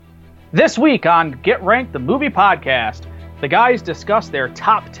This week on Get Ranked, the movie podcast, the guys discuss their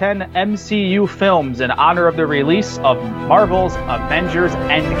top 10 MCU films in honor of the release of Marvel's Avengers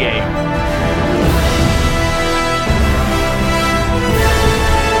Endgame.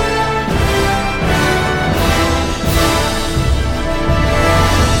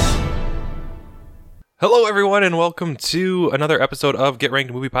 Hello, everyone, and welcome to another episode of Get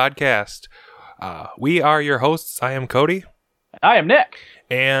Ranked Movie Podcast. We are your hosts. I am Cody. I am Nick.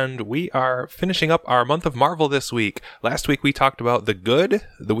 And we are finishing up our month of Marvel this week. Last week we talked about the good.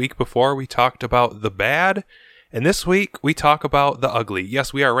 The week before we talked about the bad. And this week we talk about the ugly.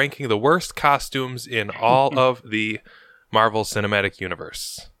 Yes, we are ranking the worst costumes in all of the Marvel Cinematic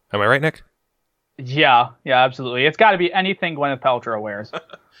Universe. Am I right, Nick? Yeah, absolutely. It's got to be anything Gwyneth Paltrow wears.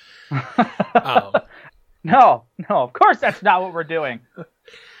 No, of course that's not what we're doing.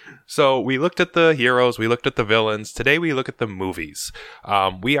 So we looked at the heroes, we looked at the villains. Today we look at the movies.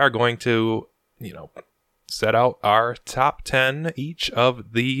 We are going to, set out our top 10 each of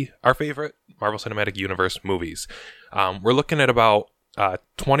our favorite Marvel Cinematic Universe movies. We're looking at about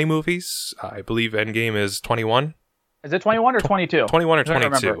 20 movies. I believe Endgame is 21. Is it 21 or 22? 21 or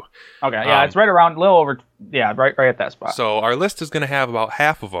 22. Okay, yeah, it's right around, a little over, right at that spot. So our list is going to have about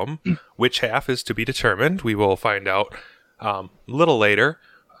half of them. Which half is to be determined. We will find out a little later.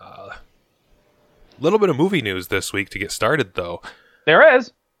 A little bit of movie news this week to get started, though. There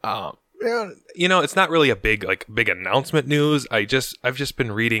is. It's not really a big announcement news. I've just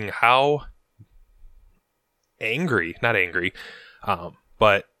been reading how not angry,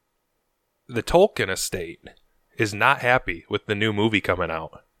 but the Tolkien estate is not happy with the new movie coming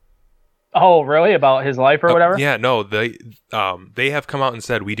out. Oh, really? About his life or whatever? Yeah, no, they have come out and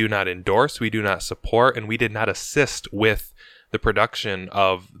said, we do not endorse, we do not support, and we did not assist with the production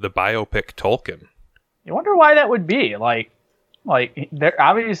of the biopic Tolkien. You wonder why that would be. Like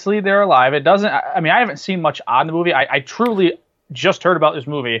they're alive. It doesn't. I mean, I haven't seen much on the movie. I truly just heard about this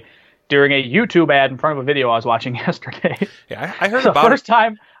movie during a YouTube ad in front of a video I was watching yesterday. Yeah, I heard about it. The first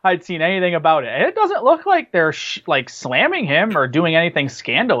time I'd seen anything about it, and it doesn't look like they're slamming him or doing anything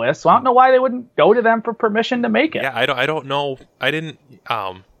scandalous. So I don't know why they wouldn't go to them for permission to make it. Yeah, I don't know. I didn't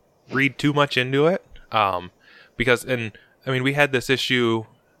read too much into it because we had this issue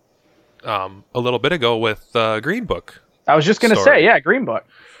a little bit ago with Green Book. I was just going to say, Green Book.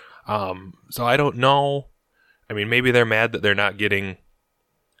 So I don't know. I mean, maybe they're mad that they're not getting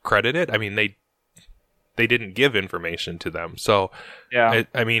credited. I mean, they didn't give information to them. So, yeah.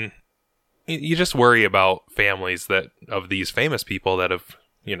 You just worry about families of these famous people that have,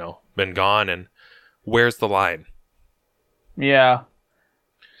 been gone, and where's the line? Yeah.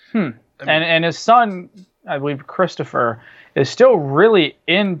 And his son, I believe Christopher, is still really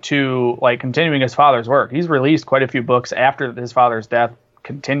into continuing his father's work. He's released quite a few books after his father's death,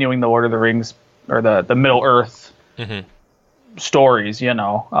 continuing the Lord of the Rings or the Middle Earth stories.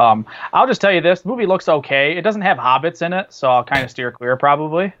 I'll just tell you this: the movie looks okay. It doesn't have hobbits in it, so I'll kind of steer clear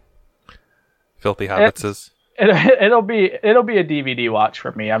probably. Filthy hobbitses. It'll be a DVD watch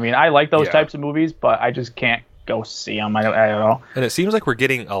for me. I mean, I like those types of movies, but I just can't go see them. I don't know. And it seems like we're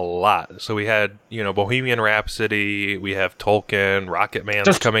getting a lot. So we had, Bohemian Rhapsody, we have Tolkien, Rocket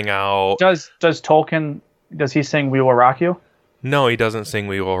Man's coming out. Does Tolkien, does he sing We Will Rock You? No, he doesn't sing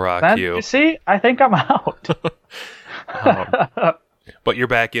We Will Rock You. You see, I think I'm out. But you're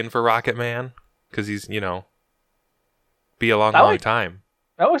back in for Rocket Man? Because he's, be a long time.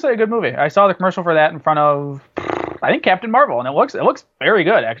 That looks like a good movie. I saw the commercial for that in front of, I think, Captain Marvel, and it looks very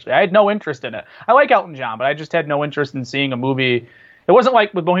good, actually. I had no interest in it. I like Elton John, but I just had no interest in seeing a movie. It wasn't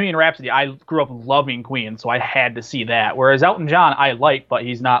like with Bohemian Rhapsody. I grew up loving Queen, so I had to see that. Whereas Elton John, I like, but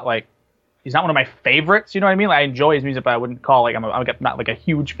he's not one of my favorites. You know what I mean? I enjoy his music, but I wouldn't call I'm not a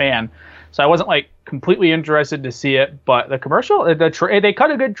huge fan. So I wasn't completely interested to see it. But the commercial, they cut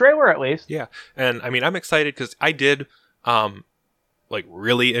a good trailer at least. Yeah, and I'm excited because I did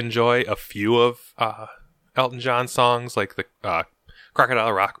really enjoy a few of Elton John songs, like the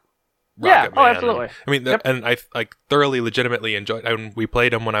Crocodile Rocket Man. Oh, absolutely. And I thoroughly, legitimately enjoyed. And we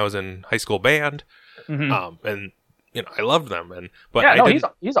played them when I was in high school band, and I loved them.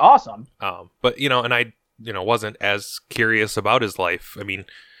 He's awesome. But and I wasn't as curious about his life. I mean,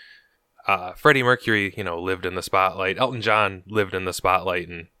 Freddie Mercury, lived in the spotlight. Elton John lived in the spotlight,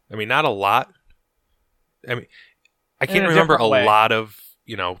 and not a lot. I can't remember a lot of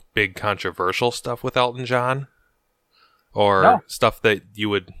big controversial stuff with Elton John, or stuff that you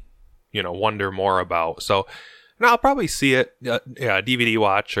would, wonder more about. So, I'll probably see it, DVD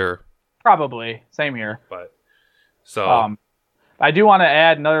watch or probably same here. But so, I do want to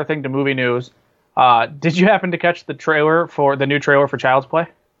add another thing to movie news. Did you happen to catch the new trailer for Child's Play?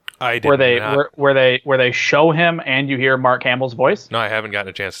 I did where they not. where they show him and you hear Mark Hamill's voice. No, I haven't gotten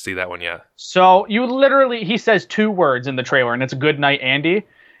a chance to see that one yet. So he says 2 words in the trailer, and it's "Good night, Andy,"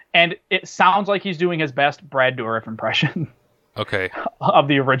 and it sounds like he's doing his best Brad Dourif impression. Okay. Of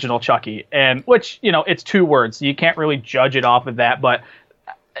the original Chucky, and which, it's 2 words, so you can't really judge it off of that, but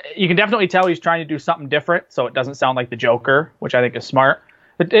you can definitely tell he's trying to do something different, so it doesn't sound like the Joker, which I think is smart.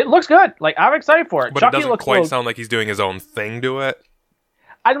 It looks good. Like, I'm excited for it. But Chucky it doesn't looks quite sound like he's doing his own thing to it.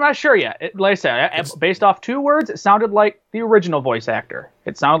 I'm not sure yet. Like I said, based off 2 words, it sounded like the original voice actor.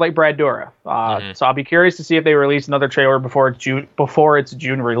 It sounded like Brad Dourif. So I'll be curious to see if they release another trailer before its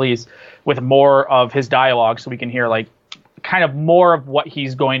June release with more of his dialogue, so we can hear like kind of more of what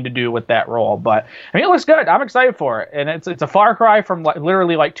he's going to do with that role. But I mean, it looks good. I'm excited for it, and it's a far cry from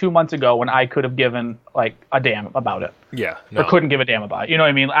literally 2 months ago when I could have given like a damn about it. Yeah, or couldn't give a damn about it. You know what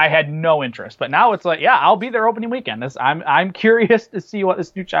I mean? I had no interest, but now it's like, yeah, I'll be there opening weekend. I'm curious to see what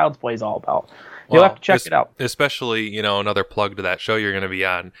this new Child's Play is all about. You'll have to check it out. Especially, another plug to that show you're going to be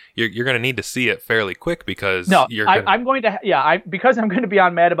on. You're going to need to see it fairly quick because I'm going to because I'm going to be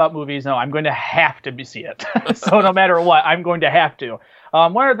on Mad About Movies. No, I'm going to have to see it. So no matter what, I'm going to have to.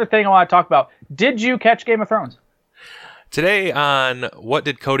 One other thing I want to talk about: did you catch Game of Thrones today? On what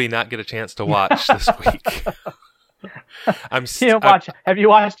did Cody not get a chance to watch this week? Have you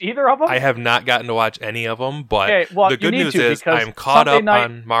watched either of them? I have not gotten to watch any of them, but the good news is I'm caught up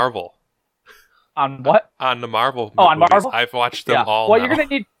on Marvel. On what? On the Marvel. On Marvel. I've watched them all. Well, now.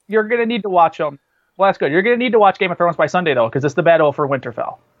 you're gonna need to watch them. Well, that's good. You're gonna need to watch Game of Thrones by Sunday though, because it's the battle for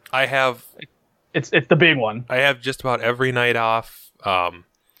Winterfell. I have. It's the big one. I have just about every night off,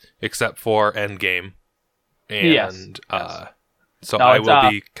 except for Endgame, and yes. So I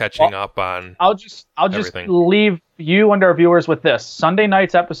will be catching up on. I'll just leave you and our viewers with this. Sunday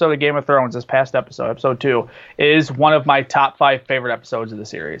night's episode of Game of Thrones, this past episode 2, is one of my top 5 favorite episodes of the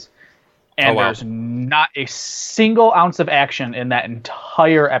series. And there's not a single ounce of action in that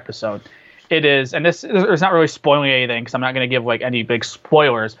entire episode. It is, and it's not really spoiling anything because I'm not going to give any big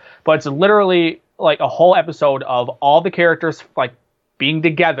spoilers, but it's literally a whole episode of all the characters being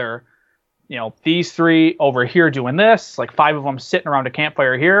together. These 3 over here doing this, 5 of them sitting around a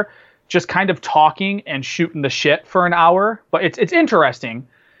campfire here, just kind of talking and shooting the shit for an hour. But it's interesting,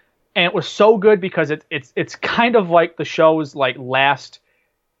 and it was so good because it's kind of like the show's last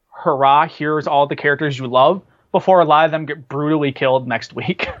hurrah, here's all the characters you love before a lot of them get brutally killed next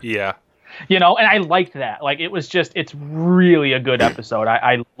week. Yeah. And I liked that. It's really a good episode.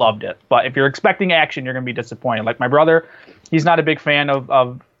 I loved it. But if you're expecting action, you're going to be disappointed. My brother, he's not a big fan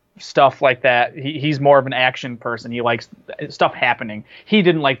of stuff like that. He's more of an action person. He likes stuff happening. He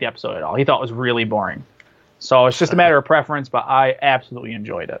didn't like the episode at all. He thought it was really boring. So it's just a matter of preference, but I absolutely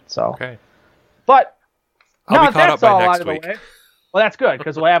enjoyed it. So. Okay. But I'll be caught up by next week. Well, that's good,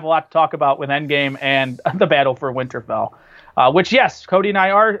 because we'll have a lot to talk about with Endgame and the battle for Winterfell. Which, yes, Cody and I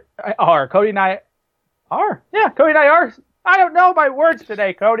are. Cody and I are. Yeah, Cody and I are. I don't know my words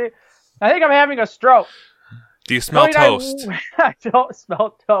today, Cody. I think I'm having a stroke. Do you smell toast? I don't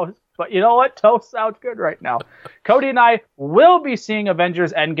smell toast. But you know what? Toast sounds good right now. Cody and I will be seeing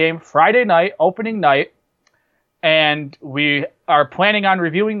Avengers Endgame Friday night, opening night. And we are planning on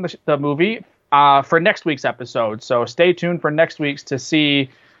reviewing the movie for next week's episode. So stay tuned for next week's to see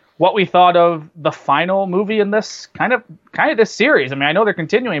what we thought of the final movie in this kind of this series. I mean, I know they're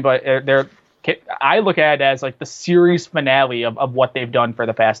continuing, but I look at it as the series finale of what they've done for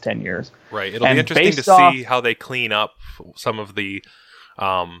the past 10 years. Right. It'll be interesting to see how they clean up some of the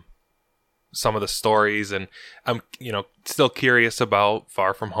stories, and I'm still curious about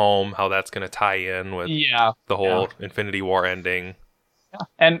Far From Home, how that's going to tie in with the whole Infinity War ending.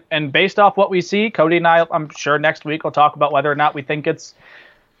 Yeah. And based off what we see, Cody and I, I'm sure next week we'll talk about whether or not we think it's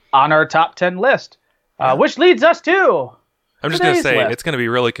on our top 10 list, which leads us to I'm just going to say, it's going to be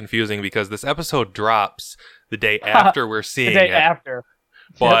really confusing because this episode drops the day after we're seeing it. The day after.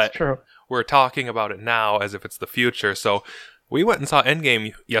 But that's true. We're talking about it now as if it's the future. So we went and saw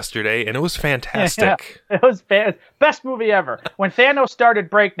Endgame yesterday, and it was fantastic. Yeah, it was best movie ever. When Thanos started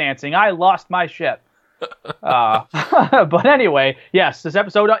breakdancing, I lost my shit. But anyway, yes, this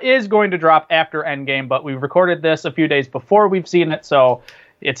episode is going to drop after Endgame, but we recorded this a few days before we've seen it, so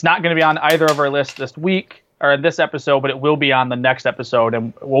it's not going to be on either of our lists this week or this episode, but it will be on the next episode,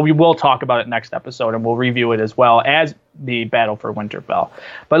 and we will talk about it next episode, and we'll review it as well as the Battle for Winterfell.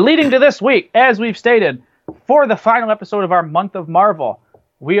 But leading to this week, as we've stated, for the final episode of our month of Marvel,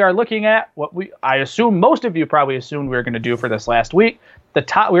 we are looking at what I assume most of you probably assumed we were going to do for this last week. We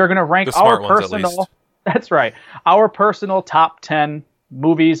are going to rank our personal. That's right. Our personal top 10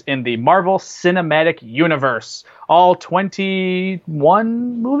 movies in the Marvel Cinematic Universe. All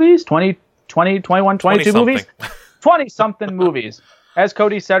 21 movies? 20, 21, 22 movies? 20-something movies. As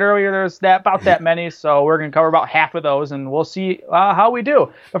Cody said earlier, there's about that many, so we're going to cover about half of those, and we'll see how we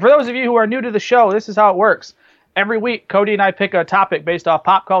do. But for those of you who are new to the show, this is how it works. Every week, Cody and I pick a topic based off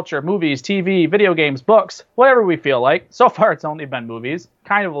pop culture, movies, TV, video games, books, whatever we feel like. So far, it's only been movies,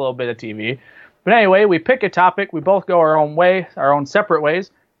 kind of a little bit of TV. But anyway, we pick a topic, we both go our own way, our own separate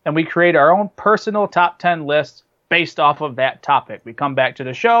ways, and we create our own personal top 10 lists based off of that topic. We come back to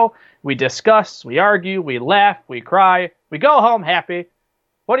the show, we discuss, we argue, we laugh, we cry, we go home happy.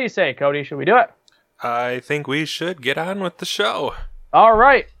 What do you say, Cody? Should we do it? I think we should get on with the show. All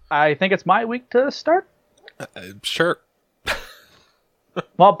right. I think it's my week to start. Sure.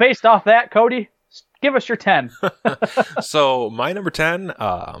 Well, based off that, Cody, give us your 10. So my number 10,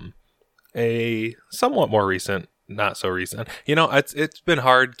 a somewhat more recent, not so recent. You know, it's been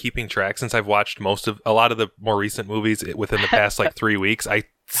hard keeping track since I've watched a lot of the more recent movies within the past like 3 weeks. I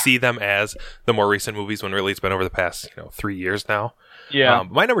see them as the more recent movies when really it's been over the past 3 years now. Yeah.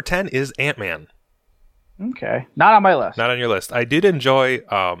 My number 10 is Ant-Man. Okay. Not on my list. Not on your list. I did enjoy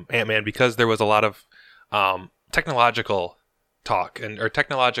Ant-Man because there was a lot of technological talk or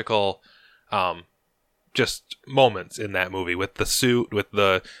technological just moments in that movie with the suit, with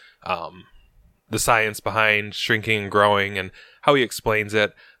the science behind shrinking and growing and how he explains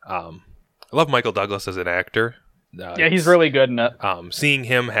it. I love Michael Douglas as an actor. Yeah, he's really good in it. Seeing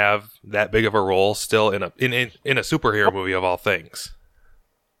him have that big of a role still in a superhero movie of all things.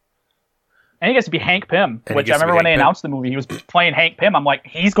 And he gets to be Hank Pym, which I remember when they announced the movie, he was playing Hank Pym. I'm like,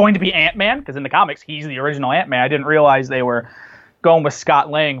 he's going to be Ant-Man? Because in the comics, he's the original Ant-Man. I didn't realize they were going with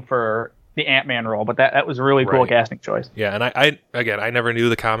Scott Lang for the Ant-Man role, but that was a really cool casting choice. Yeah, and I never knew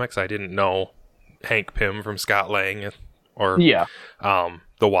the comics. I didn't know Hank Pym from Scott Lang or the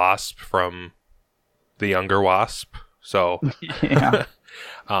Wasp from the younger Wasp. So yeah.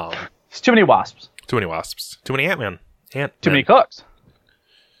 It's too many wasps. Too many wasps. Too many Ant-Man. Too many cooks.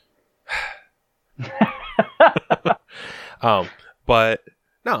 But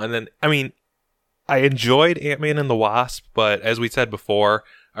no, and then I enjoyed Ant-Man and the Wasp, but as we said before,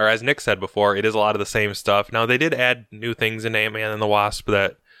 or as Nick said before, it is a lot of the same stuff. Now they did add new things in Ant-Man and the Wasp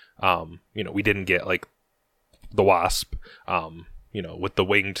that we didn't get, like the Wasp, with the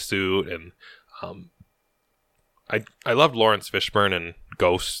winged suit, and I loved Lawrence Fishburne and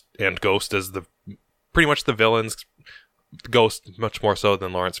Ghost as the pretty much the villains. Ghost much more so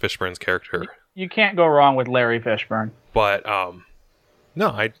than Lawrence Fishburne's character. You can't go wrong with Larry Fishburne. But no,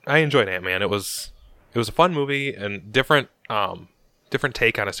 I enjoyed Ant-Man. It was a fun movie and different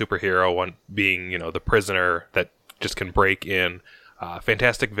take on a superhero. One being the prisoner that just can break in.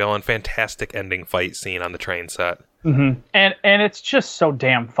 Fantastic villain, fantastic ending fight scene on the train set. Mm-hmm. And it's just so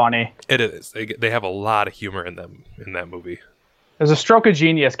damn funny. It is. They have a lot of humor in that movie. There's a stroke of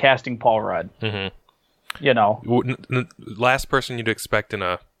genius casting Paul Rudd. Mm-hmm. Last person you'd expect in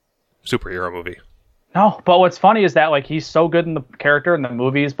a superhero movie. No, but what's funny is that he's so good in the character in the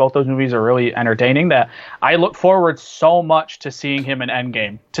movies. Both those movies are really entertaining. That I look forward so much to seeing him in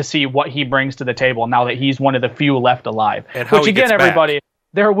Endgame, to see what he brings to the table now that he's one of the few left alive. And how he gets everybody,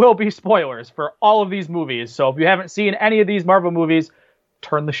 there will be spoilers for all of these movies. So if you haven't seen any of these Marvel movies,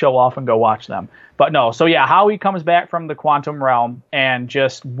 turn the show off and go watch them. But no, so yeah, how he comes back from the quantum realm and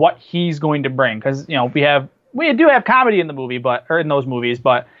just what he's going to bring, because we do have comedy in the movie, or in those movies,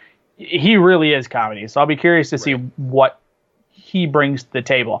 but he really is comedy. So I'll be curious to see what he brings to the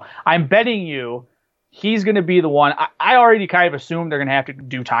table. I'm betting you he's going to be the one. I already kind of assume they're going to have to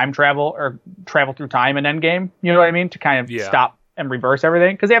do time travel or travel through time in Endgame. You know what I mean? To kind of stop and reverse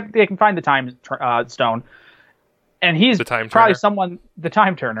everything, because they can find the time stone. And he's probably someone, the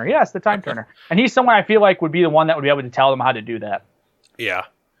time turner. Yes, the time turner. And he's someone I feel like would be the one that would be able to tell them how to do that. Yeah.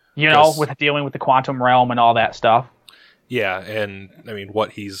 With dealing with the quantum realm and all that stuff. Yeah, and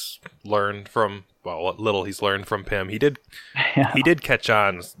what he's learned from, what little he's learned from Pym, he did catch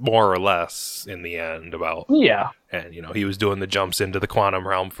on more or less in the end about. Yeah. And he was doing the jumps into the quantum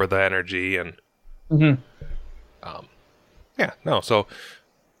realm for the energy and. Mm-hmm. So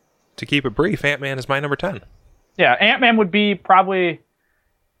to keep it brief, Ant-Man is my number 10. Yeah, Ant-Man would be probably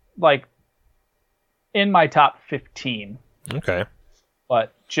in my top 15. Okay.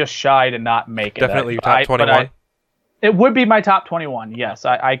 But just shy to not make it. Definitely your top 21? It would be my top 21, yes.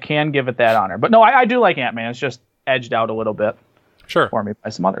 I can give it that honor. But no, I do like Ant-Man. It's just edged out a little bit for me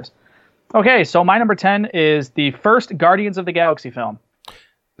by some others. Okay, so my number 10 is the first Guardians of the Galaxy film.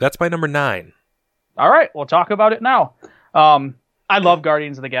 That's my number 9. All right, we'll talk about it now. I love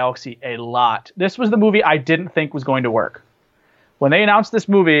Guardians of the Galaxy a lot. This was the movie I didn't think was going to work. when they announced this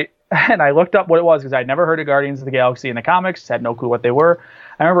movie, and I looked up what it was because I'd never heard of Guardians of the Galaxy in the comics, had no clue what they were.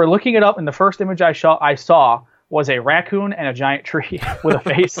 I remember looking it up, and the first image I saw was a raccoon and a giant tree with a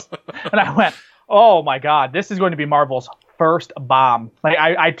face. And I went, oh my God, this is going to be Marvel's first bomb. Like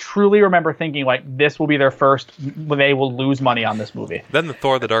I truly remember thinking like this will be their first, they will lose money on this movie. Then the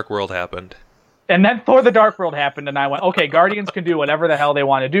Thor: The Dark World happened. And then Thor: The Dark World happened, and I went, okay, Guardians can do whatever the hell they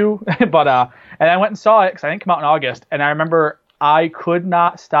want to do. But and I went and saw it because I think it came out in August, and I remember I could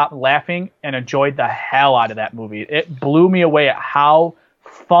not stop laughing and enjoyed the hell out of that movie. It blew me away at how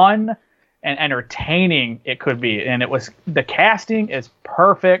fun and entertaining it could be, and the casting is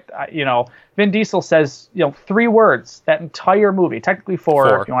perfect. Vin Diesel says 3 words that entire movie, technically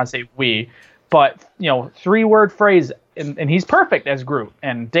 4 if you want to say we, but 3-word phrase, and he's perfect as Groot.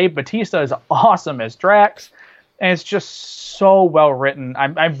 And Dave Bautista is awesome as Drax, and it's just so well written.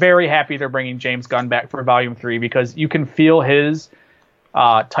 I'm very happy they're bringing James Gunn back for Volume 3 because you can feel his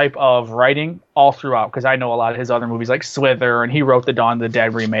type of writing all throughout, because I know a lot of his other movies like Slither, and he wrote the Dawn of the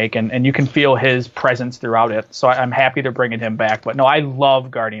Dead remake, and you can feel his presence throughout it. So I'm happy they're bringing him back. But no, I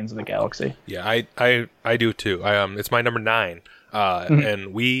love Guardians of the Galaxy. Yeah, I do too. It's my number 9.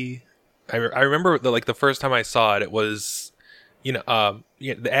 And I remember the first time I saw it, it was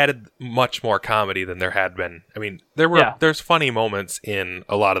they added much more comedy than there had been. I mean, there's funny moments in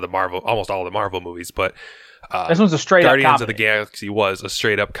a lot of almost all the Marvel movies, but this one's a straight Guardians up comedy. of the Galaxy was a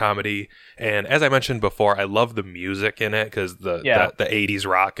straight up comedy, and as I mentioned before, I love the music in it because the 80s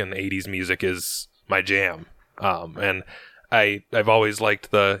rock and 80s music is my jam. And I've always liked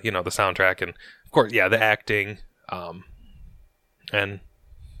the the soundtrack, and of course the acting.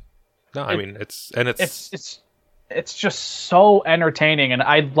 It's just so entertaining, and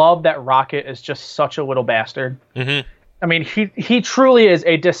I love that Rocket is just such a little bastard. Mm-hmm. I mean, he truly is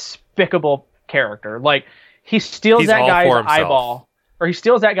a despicable character. Like, he steals that guy's eyeball, or he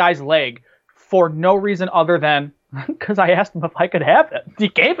steals that guy's leg for no reason other than because I asked him if I could have it. He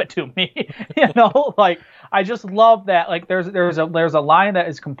gave it to me. I just love that. Like, there's a line that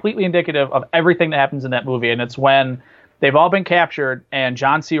is completely indicative of everything that happens in that movie, and it's when they've all been captured, and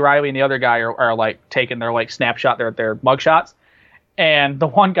John C. Reilly and the other guy are like taking their snapshot, their mugshots, and the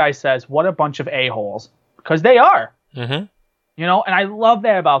one guy says, "What a bunch of a-holes," because they are. Mm-hmm. And I love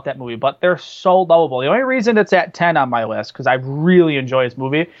that about that movie, but they're so lovable. The only reason it's at 10 on my list, because I really enjoy this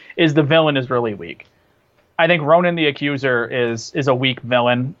movie, is the villain is really weak. I think Ronan the Accuser is a weak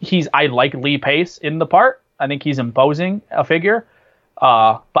villain. I like Lee Pace in the part. I think he's imposing a figure,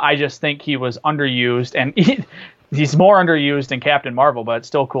 but I just think he was underused, and he's more underused than Captain Marvel, but it's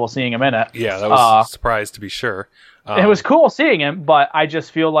still cool seeing him in it. Yeah, that was a surprise to be sure. It was cool seeing him, but I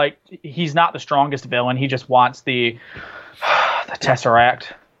just feel like he's not the strongest villain. He just wants the Tesseract.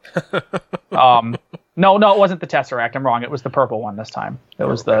 No, it wasn't the Tesseract. I'm wrong. It was the purple one this time. It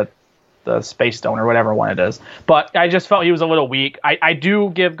was the Space Stone or whatever one it is. But I just felt he was a little weak. I do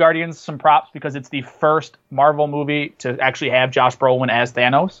give Guardians some props because it's the first Marvel movie to actually have Josh Brolin as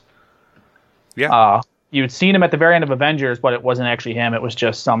Thanos. Yeah. You'd seen him at the very end of Avengers, but it wasn't actually him. It was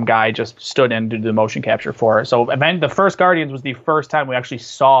just some guy just stood in to do the motion capture for it. So the first Guardians was the first time we actually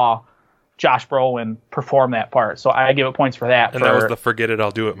saw Josh Brolin perform that part. So I give it points for that. And that was the Forget It,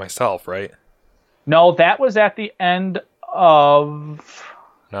 I'll Do It Myself, right? No, that was at the end of...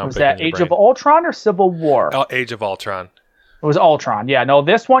 Was that Age of Ultron or Civil War? Oh, Age of Ultron. It was Ultron. Yeah, no,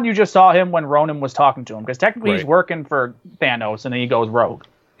 this one you just saw him when Ronan was talking to him, because technically he's working for Thanos, and then he goes rogue.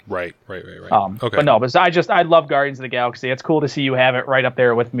 Right. Okay. But no, I love Guardians of the Galaxy. It's cool to see you have it right up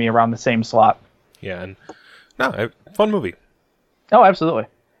there with me around the same slot. Yeah, and fun movie. Oh, absolutely.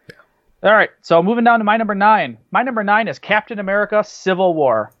 Yeah. All right, so moving down to my number 9. My number 9 is Captain America: Civil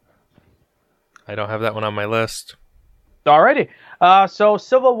War. I don't have that one on my list. Alrighty. So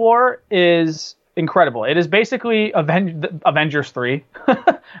Civil War is incredible. It is basically Avengers 3,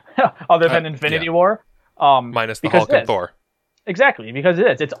 other than Infinity War. Minus the Hulk and Thor. Exactly, because it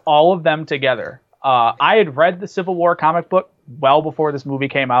is. It's all of them together. I had read the Civil War comic book well before this movie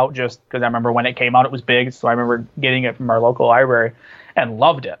came out, just because I remember when it came out, it was big, so I remember getting it from our local library and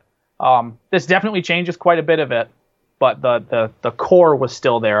loved it. This definitely changes quite a bit of it, but the core was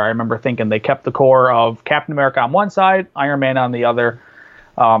still there. I remember thinking they kept the core of Captain America on one side, Iron Man on the other.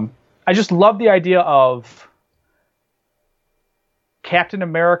 I just love the idea of Captain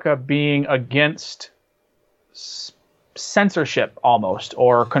America being against censorship almost,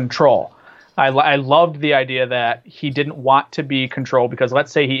 or control. I loved the idea that he didn't want to be controlled, because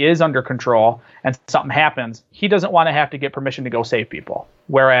let's say he is under control and something happens, he doesn't want to have to get permission to go save people.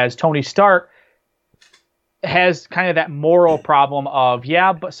 Whereas Tony Stark has kind of that moral problem of,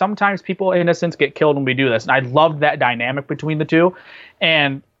 yeah, but sometimes people innocents get killed when we do this. And I loved that dynamic between the two.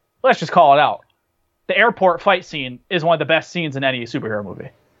 And let's just call it out. The airport fight scene is one of the best scenes in any superhero movie.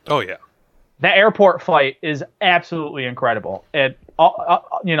 Oh, yeah. That airport fight is absolutely incredible. It,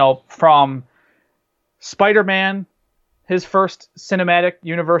 from Spider-Man, his first cinematic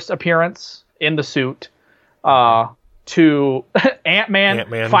universe appearance in the suit, to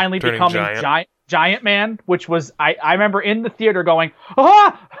Ant-Man finally becoming Giant Man, which was I remember in the theater going,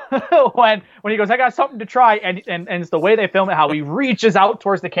 when he goes, I got something to try, and it's the way they film it, how he reaches out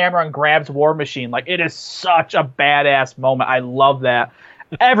towards the camera and grabs War Machine. Like, it is such a badass moment. I love that.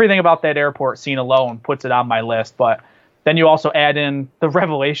 Everything about that airport scene alone puts it on my list. But then you also add in the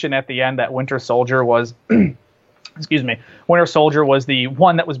revelation at the end that Winter Soldier was Winter Soldier was the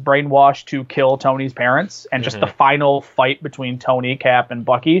one that was brainwashed to kill Tony's parents, and just the final fight between Tony, Cap, and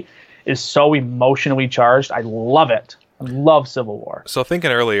Bucky is so emotionally charged. I love it. I love Civil War. So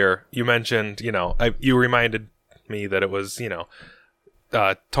thinking earlier, you mentioned, you reminded me that it was,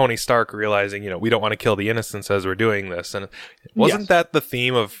 Tony Stark realizing, we don't want to kill the innocents as we're doing this. And wasn't that the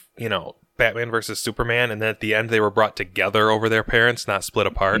theme of, Batman versus Superman? And then at the end, they were brought together over their parents, not split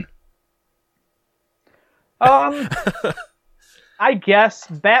apart? I guess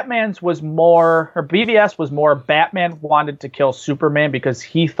BVS was more Batman wanted to kill Superman because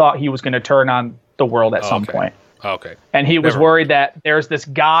he thought he was going to turn on the world at some point. Okay. And he was worried that there's this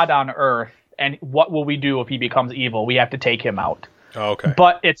God on Earth, and what will we do if he becomes evil? We have to take him out. Okay.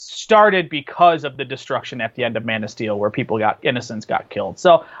 But it started because of the destruction at the end of Man of Steel, where innocents got killed.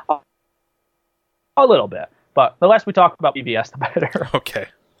 So a little bit. But the less we talk about BVS, the better. Okay.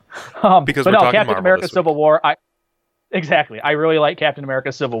 Because we're talking Captain America Civil War, Exactly. I really like Captain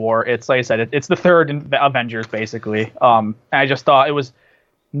America Civil War. It's, like I said, it's the third in the Avengers, basically. And I just thought it was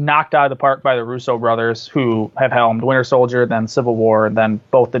knocked out of the park by the Russo brothers, who have helmed Winter Soldier, then Civil War, and then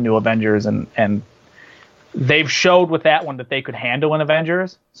both the new Avengers. And they've showed with that one that they could handle an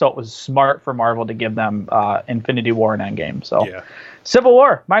Avengers. So it was smart for Marvel to give them Infinity War and Endgame. So yeah. Civil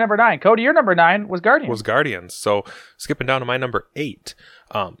War, my number 9. Cody, your number 9 was Guardians. So skipping down to my number 8.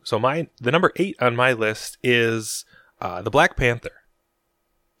 The number 8 on my list is the Black Panther.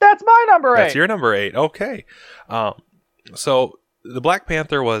 That's my number 8. That's your number 8. Okay. So the Black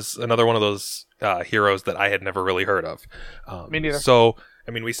Panther was another one of those heroes that I had never really heard of. Me neither. So,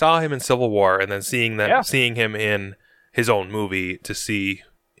 I mean, we saw him in Civil War, and then seeing him in his own movie to see,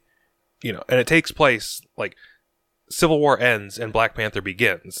 and it takes place, like, Civil War ends and Black Panther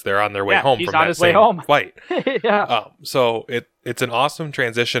begins. They're on their way home from that same fight. Yeah. So it's an awesome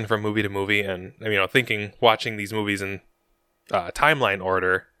transition from movie to movie, and watching these movies in timeline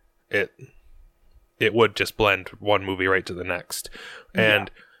order, it would just blend one movie right to the next.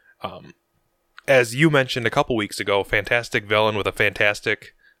 And as you mentioned a couple weeks ago, fantastic villain with a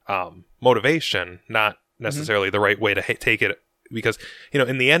fantastic motivation, not necessarily the right way to take it, because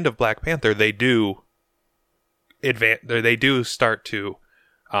in the end of Black Panther, they do start to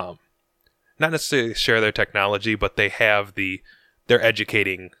not necessarily share their technology, but they're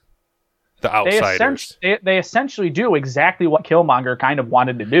educating the outsiders. They essentially do exactly what Killmonger kind of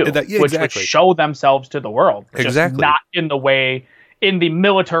wanted to do, which would show themselves to the world, just not in the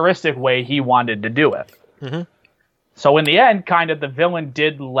militaristic way he wanted to do it. Mm-hmm. So in the end, kind of the villain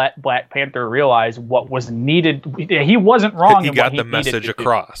did let Black Panther realize what was needed. He wasn't wrong. He got the message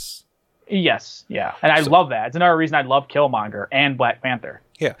across. Yes, yeah. And I love that. It's another reason I love Killmonger and Black Panther.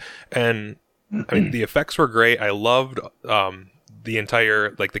 Yeah. And the effects were great. I loved the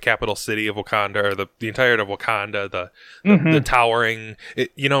entire, like, the capital city of Wakanda, or the entirety of Wakanda, the towering,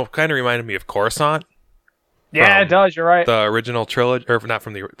 kind of reminded me of Coruscant. Yeah, it does. You're right. The original trilogy, or not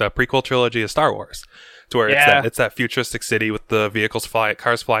from the prequel trilogy of Star Wars, to where it's that futuristic city with the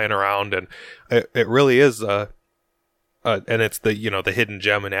cars flying around, and it really is and it's the the hidden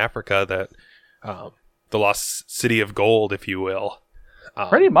gem in Africa, that the lost city of gold, if you will.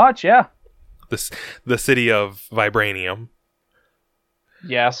 Pretty much, yeah. The city of vibranium.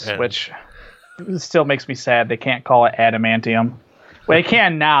 Yes, which still makes me sad they can't call it adamantium. Well, they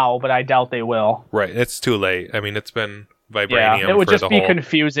can now, but I doubt they will. Right, it's too late. I mean, it's been vibranium. Yeah, it would just be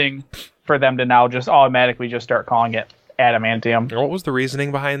confusing for them to now just automatically just start calling it adamantium. And what was the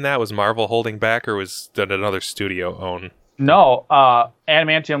reasoning behind that? Was Marvel holding back, or did another studio own? No,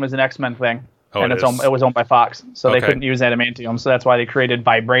 adamantium is an X-Men thing. Oh, and it was owned by Fox, so they couldn't use adamantium. So that's why they created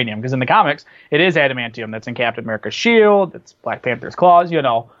vibranium. Because in the comics, it is adamantium that's in Captain America's shield. It's Black Panther's claws.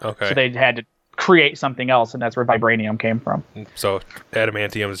 Okay. So they had to create something else, and that's where vibranium came from. So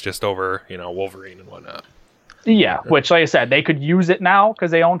adamantium is just over, Wolverine and whatnot. Yeah, which, like I said, they could use it now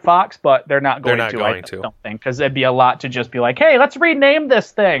because they own Fox, but they're not going to. I don't think, because it'd be a lot to just be like, hey, let's rename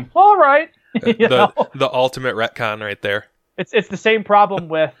this thing. All right. The ultimate retcon right there. It's the same problem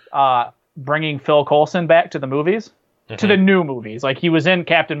with bringing Phil Coulson back to the movies, to the new movies. Like, he was in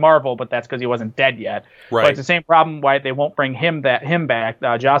Captain Marvel, but that's because he wasn't dead yet. Right. But it's the same problem why they won't bring him back.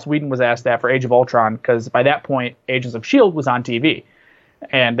 Joss Whedon was asked that for Age of Ultron, because by that point, Agents of S.H.I.E.L.D. was on TV.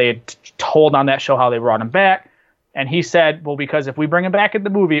 And they had told on that show how they brought him back. And he said, well, because if we bring him back in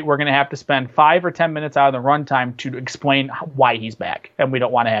the movie, we're going to have to spend 5 or 10 minutes out of the runtime to explain why he's back. And we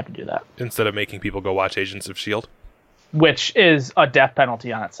don't want to have to do that. Instead of making people go watch Agents of S.H.I.E.L.D.? Which is a death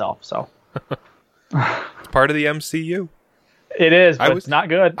penalty on itself. So it's part of the MCU. It is, but it's not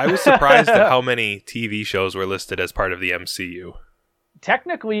good. I was surprised at how many TV shows were listed as part of the MCU.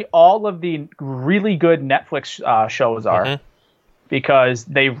 Technically, all of the really good Netflix shows are. Because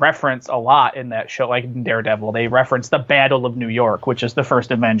they reference a lot in that show, like Daredevil. They reference the Battle of New York, which is the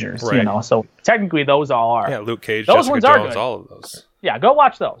first Avengers, right. So technically those all are. Yeah, Luke Cage, those Jessica ones Jones, are good. all of those. Yeah, go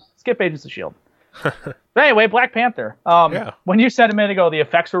watch those. Skip Agents of S.H.I.E.L.D. But anyway, Black Panther. When you said a minute ago the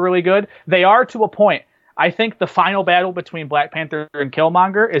effects were really good, they are to a point. I think the final battle between Black Panther and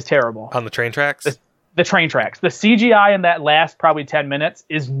Killmonger is terrible. On the train tracks? The train tracks. The CGI in that last probably 10 minutes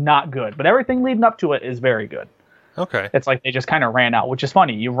is not good, but everything leading up to it is very good. Okay. It's like they just kind of ran out, which is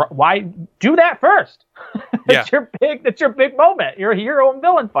funny. Why do that first? That's your big moment. Your hero and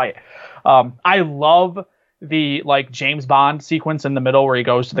villain fight. I love the James Bond sequence in the middle where he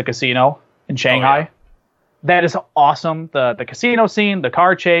goes to the casino in Shanghai. Oh, yeah. That is awesome. The casino scene, the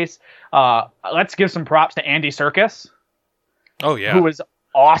car chase. Let's give some props to Andy Serkis. Oh yeah, who was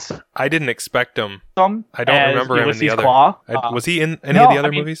awesome. I didn't expect him. I don't remember him in the other. Was he in any of the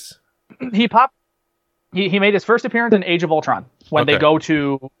other movies? He popped. He made his first appearance in Age of Ultron when they go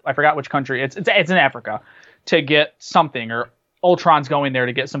to, I forgot which country, it's in Africa, to get something, or Ultron's going there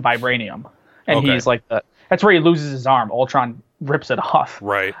to get some vibranium. And he's like, that's where he loses his arm. Ultron rips it off.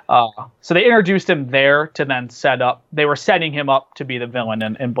 Right. So they introduced him there to then they were setting him up to be the villain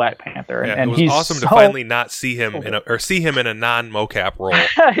in Black Panther. And it was awesome to finally not see him in a non-mocap role.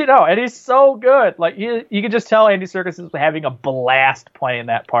 And he's so good. Like, you can just tell Andy Serkis is having a blast playing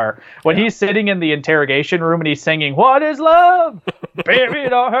that part. When he's sitting in the interrogation room and he's singing, "What is love? Baby,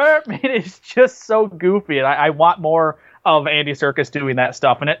 don't hurt me." It's just so goofy. And I want more of Andy Serkis doing that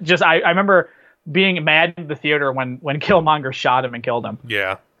stuff. And it just, I remember being mad in the theater when Killmonger shot him and killed him.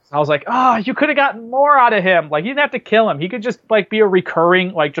 Yeah. I was like, you could have gotten more out of him. Like, you didn't have to kill him. He could just be a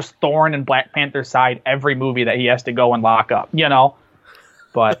recurring, just thorn in Black Panther's side every movie that he has to go and lock up,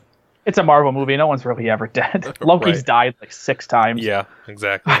 But it's a Marvel movie. No one's really ever dead. Loki's died 6 times. Yeah,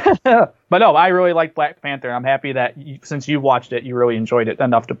 exactly. But no, I really like Black Panther. I'm happy that since you watched it, you really enjoyed it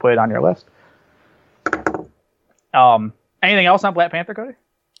enough to put it on your list. Anything else on Black Panther, Cody?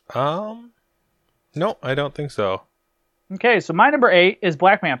 No, I don't think so. Okay, so my number 8 is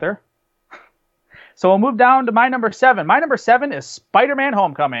Black Panther. So we'll move down to my number 7. My number 7 is Spider-Man: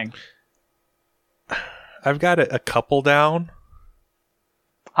 Homecoming. I've got it a couple down.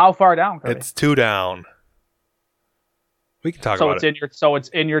 How far down, Cody? It's 2 down. We can talk about it. So it's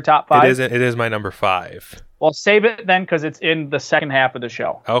in your top 5? It is my number 5. Well, save it then, because it's in the second half of the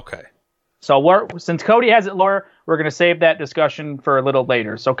show. Okay. So since Cody has it lower, we're going to save that discussion for a little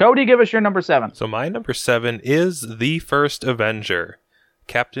later. So Cody, give us your number 7. So my number 7 is the first Avenger,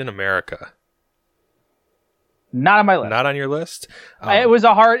 Captain America. Not on my list. Not on your list? It was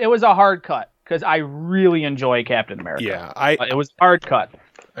a hard cut because I really enjoy Captain America. Yeah, it was a hard cut.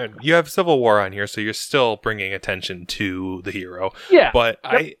 You have Civil War on here, so you're still bringing attention to the hero. Yeah. But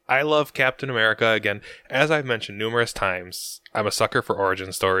I love Captain America. Again, as I've mentioned numerous times, I'm a sucker for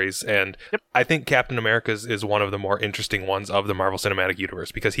origin stories, and I think Captain America is one of the more interesting ones of the Marvel Cinematic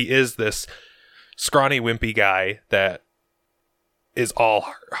Universe, because he is this scrawny, wimpy guy that is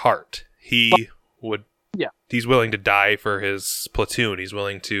all heart. He's willing to die for his platoon. He's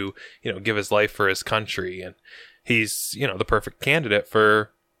willing to, give his life for his country, and he's, the perfect candidate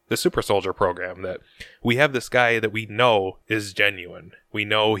for the super soldier program. That we have this guy that we know is genuine. We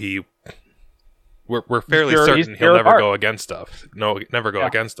know we're fairly certain he'll never go against us.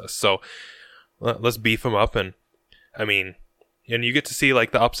 Against us. So let's beef him up. And I mean, and you get to see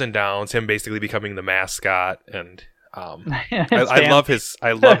the ups and downs, him basically becoming the mascot. And I love his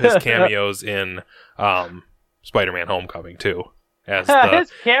cameos in Spider-Man: Homecoming too.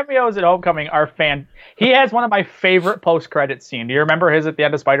 His cameos at Homecoming are He has one of my favorite post-credits scenes. Do you remember his at the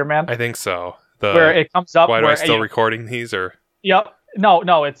end of Spider-Man? I think so. Where it comes up. Why am I still recording these? Or yep.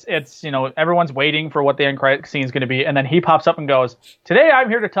 No. It's everyone's waiting for what the end credit scene is going to be, and then he pops up and goes, "Today I'm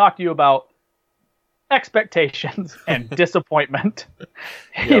here to talk to you about expectations and disappointment.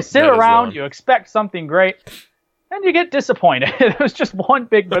 Yep, You sit that is around, one. you expect something great, and you get disappointed. It was just one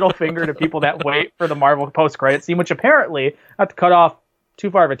big middle finger to people that wait for the Marvel post-credit scene, which apparently, not to cut off too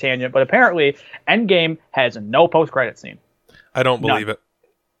far of a tangent, but apparently Endgame has no post-credit scene. I don't believe it.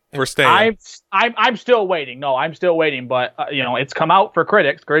 We're staying. I'm still waiting. No, I'm still waiting. But it's come out for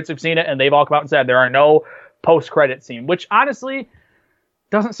critics. Critics have seen it, and they've all come out and said there are no post-credit scene. Which honestly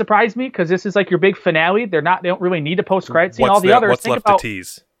doesn't surprise me because this is like your big finale. They don't really need a post-credit scene. All the others. What's left to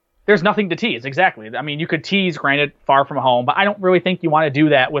tease? There's nothing to tease. Exactly. I mean, you could tease, granted, Far From Home, but I don't really think you want to do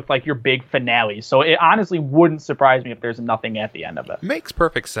that with like your big finale. So it honestly wouldn't surprise me if there's nothing at the end of it. Makes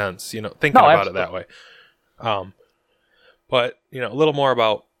perfect sense. Thinking about it that way. But a little more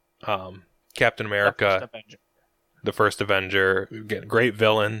about Captain America, the first Avenger. Again, great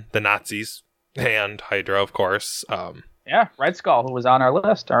villain, the Nazis, and Hydra, of course. Yeah, Red Skull, who was on our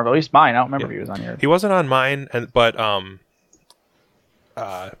list, or at least mine. I don't remember if he was on yours. He wasn't on mine, but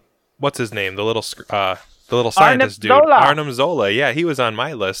what's his name? The little scientist dude, Arnim Zola. Yeah, he was on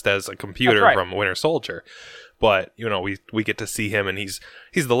my list as a computer from Winter Soldier. But we get to see him, and he's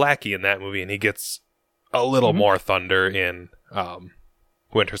the lackey in that movie, and he gets a little more thunder in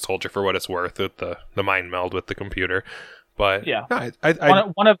Winter Soldier for what it's worth with the mind meld with the computer. But yeah,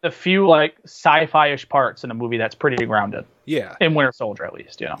 no, one of the few like sci-fi-ish parts in a movie that's pretty grounded. Yeah, in Winter Soldier at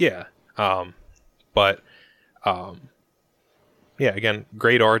least. Yeah. Yeah. Again,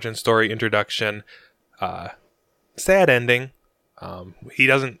 great origin story, introduction. Sad ending. He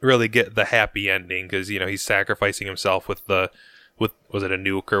doesn't really get the happy ending because he's sacrificing himself with was it a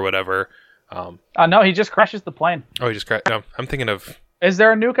nuke or whatever. No, he just crashes the plane. Oh, he just crashed. No, I'm thinking of. Is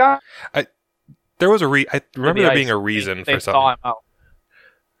there a nuke on? There was I remember there being a reason for something. Saw him out.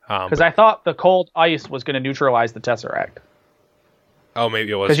 Because I thought the cold ice was going to neutralize the Tesseract. Oh,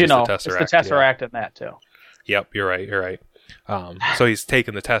 maybe it was just the Tesseract. It's the Tesseract in that too. Yep, you're right. So he's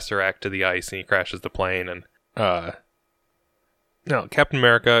taking the Tesseract to the ice and he crashes the plane. And Captain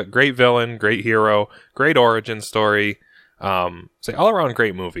America, great villain, great hero, great origin story. Say all around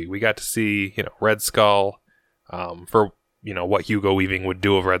great movie. We got to see Red Skull for what Hugo Weaving would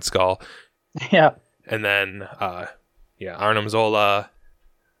do of Red Skull. Yeah. And then Arnim Zola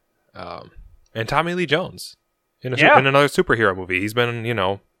and Tommy Lee Jones in another superhero movie. He's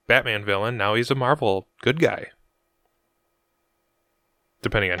been Batman villain, now he's a Marvel good guy.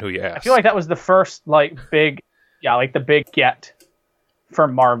 Depending on who you ask. I feel like that was the first big get for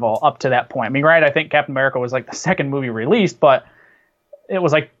Marvel up to that point. I mean, right, I think Captain America was the second movie released, but it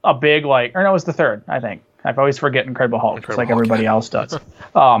was a big it was the third, I think. I always forget Incredible Hulk, just like everybody else does.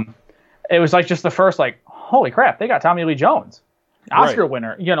 It was just the first holy crap, they got Tommy Lee Jones. Oscar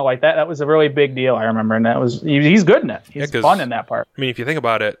winner, that. That was a really big deal, I remember, and he's good in it. He's fun in that part. I mean, if you think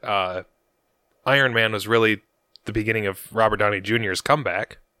about it, Iron Man was really the beginning of Robert Downey Jr.'s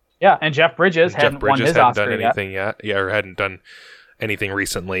comeback. Yeah, and Jeff Bridges hadn't won his Oscar done anything yet. Yeah, or hadn't done anything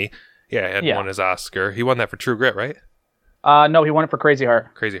recently. Yeah, hadn't won his Oscar. He won that for True Grit, right? No, he won it for Crazy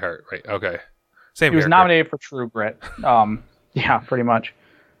Heart. Crazy Heart, right? Okay, same. He was nominated for True Grit. Yeah, pretty much.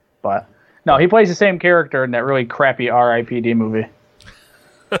 But no, he plays the same character in that really crappy R.I.P.D. movie.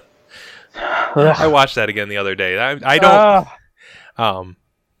 I watched that again the other day. I don't.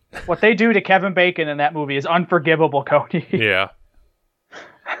 What they do to Kevin Bacon in that movie is unforgivable, Cody. Yeah.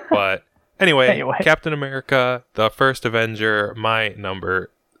 But anyway, Captain America, the first Avenger, my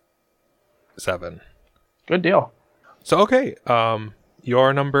number 7. Good deal. So, okay.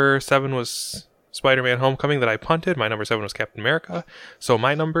 Your number 7 was Spider-Man Homecoming that I punted. My number 7 was Captain America. So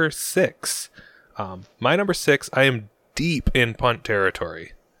my number 6. I am deep in punt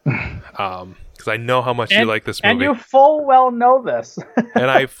territory. Because I know how much you like this movie. And you full well know this.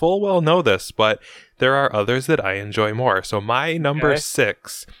 And I full well know this, but there are others that I enjoy more. So my number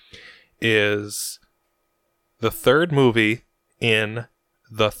 6 is the third movie in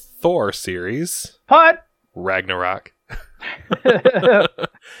the Thor series. Punt! Ragnarok.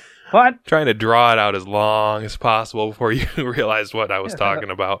 Punt! Trying to draw it out as long as possible before you realized what I was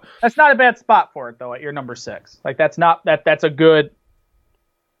talking about. That's not a bad spot for it, though, at your number 6. That's a good...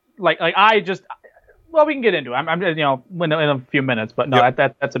 we can get into it. I'm in a few minutes, but no, yep.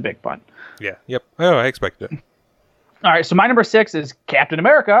 that's a big pun. Yeah. Yep. Oh, I expected it. All right. So my number 6 is Captain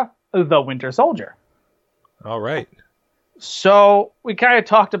America, the Winter Soldier. All right. So we kind of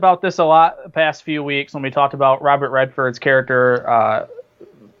talked about this a lot the past few weeks when we talked about Robert Redford's character,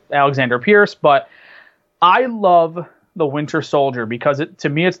 Alexander Pierce, but I love the Winter Soldier because to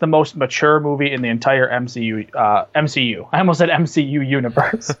me it's the most mature movie in the entire MCU. I almost said MCU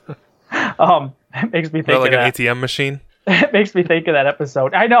universe. It makes me think like of an that. ATM machine. It makes me think of that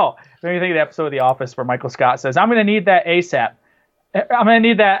episode. I know. It makes me think of the episode of The Office where Michael Scott says, I'm going to need that ASAP. I'm going to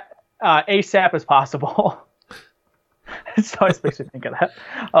need that ASAP as possible. So it makes me think of that.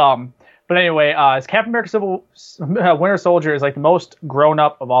 But anyway, as Captain America Winter Soldier is like the most grown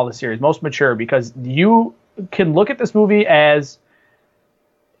up of all the series, most mature, because you can look at this movie as,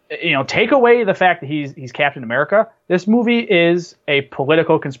 take away the fact that he's Captain America. This movie is a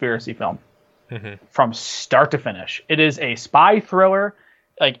political conspiracy film. From start to finish. It is a spy thriller.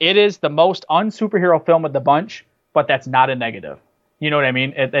 Like, it is the most un-superhero film of the bunch, but that's not a negative. You know what I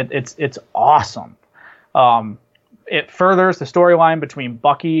mean? It's awesome. It furthers the storyline between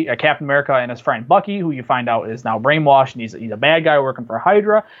Bucky, Captain America, and his friend Bucky, who you find out is now brainwashed, and he's a bad guy working for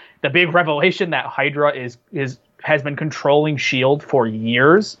Hydra. The big revelation that Hydra has been controlling S.H.I.E.L.D. for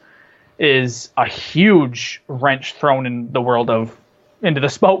years is a huge wrench thrown in the world into the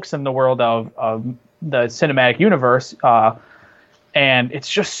spokes in the world of the cinematic universe, and it's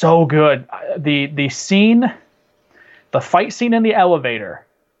just so good. The fight scene in the elevator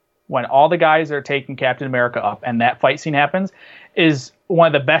when all the guys are taking Captain America up, and that fight scene happens, is one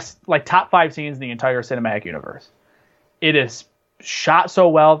of the best, like, top 5 scenes in the entire cinematic universe. It is shot so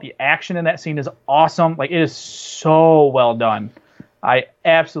well. The action in that scene is awesome. Like, it is so well done. I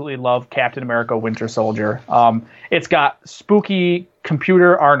absolutely love Captain America Winter Soldier. It's got spooky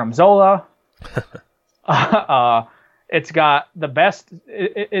computer Arnim Zola. It's got the best.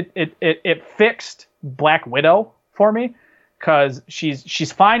 It fixed Black Widow for me, because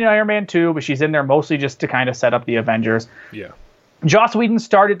she's fine in Iron Man 2, but she's in there mostly just to kind of set up the Avengers. Yeah. Joss Whedon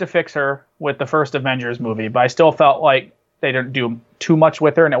started to fix her with the first Avengers movie, but I still felt like they didn't do too much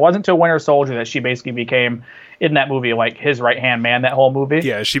with her, and it wasn't until Winter Soldier that she basically became, in that movie, like his right-hand man, that whole movie.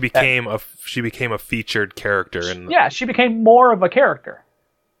 Yeah, she became a featured character. She became more of a character.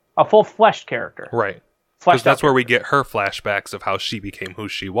 A full-fleshed character. Right. Because that's where we get her flashbacks of how she became who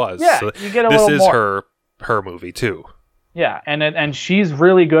she was. Yeah, so you get a little more. This is her movie, too. Yeah, and she's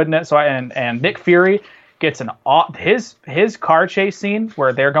really good in it. So and Nick Fury gets his car chase scene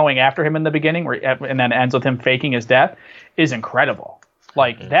where they're going after him in the beginning, and then ends with him faking his death, is incredible.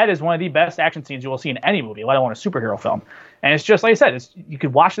 Like, that is one of the best action scenes you will see in any movie, let alone a superhero film. And it's just like I said, you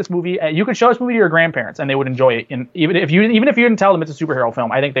could watch this movie, you could show this movie to your grandparents, and they would enjoy it. And even if you didn't tell them it's a superhero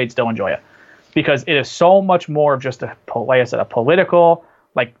film, I think they'd still enjoy it, because it is so much more of just a political,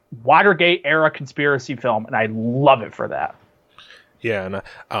 like, Watergate era conspiracy film, and I love it for that. Yeah, and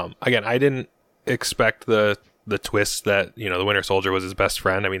again, I didn't expect the twist that the Winter Soldier was his best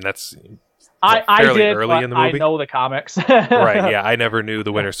friend. I mean, that's fairly early in the movie. I know the comics. Right, yeah. I never knew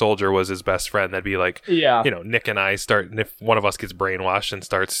the Winter Soldier was his best friend. That'd be like, yeah. Nick and I if one of us gets brainwashed and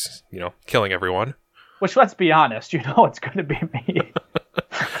starts, killing everyone. Which, let's be honest, it's going to be me.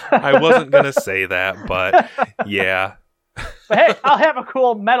 I wasn't going to say that, but yeah. But hey, I'll have a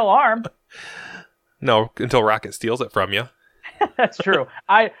cool metal arm. No, until Rocket steals it from you. That's true.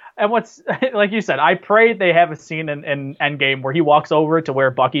 And what's, like you said, I pray they have a scene in Endgame where he walks over to where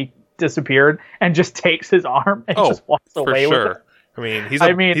Bucky disappeared and just takes his arm and just walks away with it. I mean,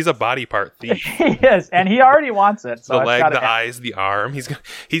 he's a body part thief. He is, and he already wants it. So the leg, the eyes, the arm. He's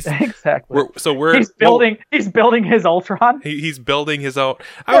exactly. He's building his Ultron. He's building his own.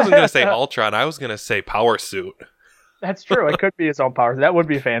 I wasn't going to say Ultron. I was going to say Power Suit. That's true. It could be his own powers. That would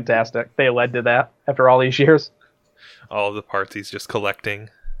be fantastic. They led to that after all these years. All of the parts he's just collecting.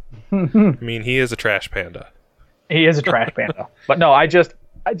 I mean, he is a trash panda. He is a trash panda. But no,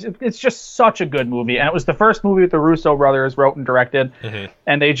 it's just such a good movie. And it was the first movie that the Russo brothers wrote and directed. Mm-hmm.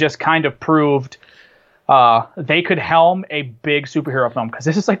 And they just kind of proved they could helm a big superhero film, because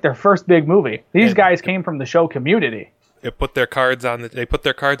this is like their first big movie. These guys came from the show Community. They put their cards on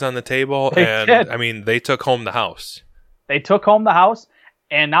the table, I mean, they took home the house. They took home the house,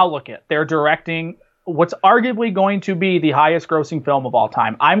 and now look at, they're directing what's arguably going to be the highest grossing film of all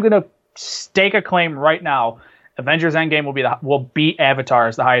time. I'm going to stake a claim right now. Avengers Endgame will beat Avatar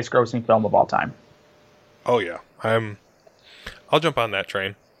as the highest grossing film of all time. Oh yeah. I'll jump on that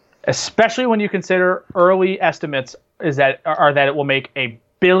train. Especially when you consider early estimates are that it will make $1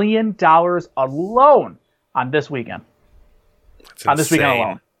 billion alone on this weekend. On this weekend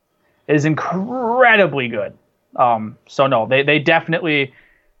alone. It is incredibly good. So no, they definitely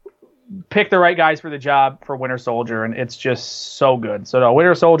picked the right guys for the job for Winter Soldier, and it's just so good. So no,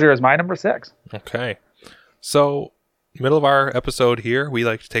 Winter Soldier is my number 6. Okay. So, middle of our episode here, we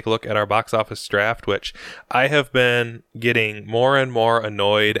like to take a look at our box office draft, which I have been getting more and more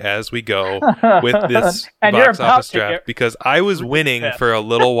annoyed as we go with this box office draft, because I was winning for a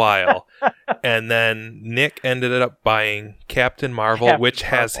little while, And then Nick ended up buying Captain Marvel, Captain which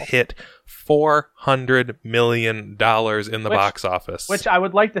has Marvel. hit $400 million in the box office. Which I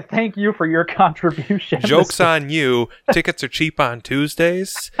would like to thank you for your contribution. Joke's on you. Tickets are cheap on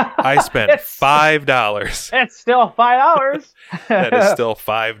Tuesdays. I spent $5. It's still $5. That is still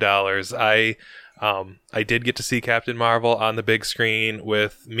 $5. I did get to see Captain Marvel on the big screen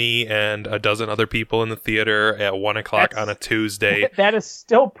with me and a dozen other people in the theater at 1:00 on a Tuesday. That is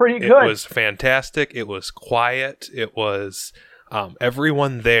still pretty good. It was fantastic. It was quiet. It was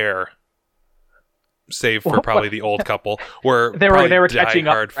everyone there, save for probably the old couple, were they were catching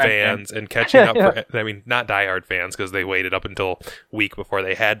up, diehard fans and catching up. I mean, not diehard fans because they waited up until a week before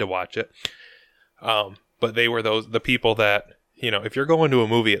they had to watch it. But they were the people that, if you're going to a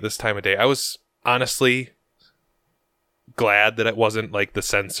movie at this time of day, I was honestly glad that it wasn't like the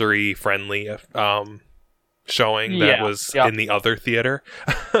sensory friendly showing that was in the other theater.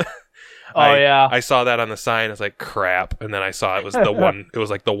 I saw that on the sign. I was like, crap. And then I saw it was it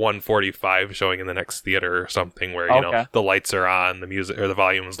was like the 145 showing in the next theater or something where, the lights are on, the music or the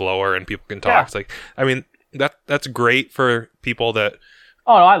volume is lower and people can talk. Yeah. It's like, I mean, that's great for people that.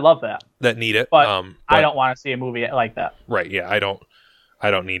 Oh, no, I love that. That need it. But I don't want to see a movie like that. Right. Yeah. I don't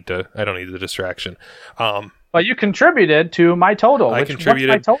need the distraction. But you contributed to my total. What's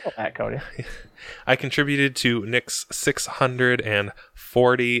my total at, Cody? I contributed to Nick's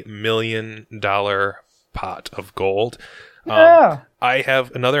 $640 million pot of gold. Yeah. I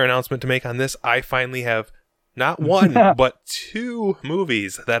have another announcement to make on this. I finally have not one, but 2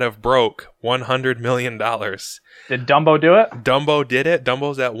 movies that have broke $100 million. Did Dumbo do it? Dumbo did it.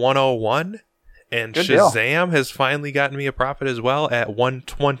 Dumbo's at 101. And Good Shazam deal. has finally gotten me a profit as well at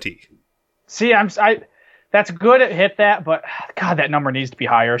 120. See, that's good. It hit that, but God, that number needs to be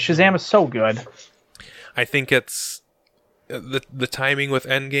higher. Shazam is so good. I think it's the timing with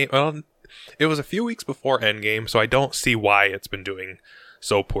Endgame. Well, it was a few weeks before Endgame, so I don't see why it's been doing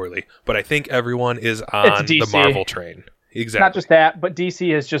so poorly. But I think everyone is on the Marvel train. Exactly. Not just that, but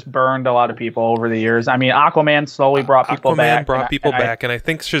DC has just burned a lot of people over the years. I mean, Aquaman slowly brought people back. And I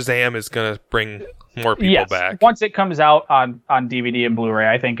think Shazam is going to bring more people back. Once it comes out on DVD and Blu-ray,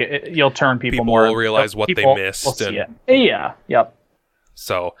 I think you'll turn people more. People will realize what they missed. Will see it. Yeah. Yep.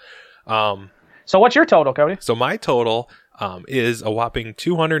 So what's your total, Cody? So my total is a whopping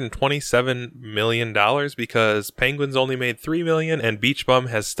 $227 million because Penguins only made $3 million and Beach Bum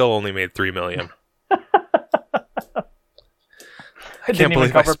has still only made $3 million. I can't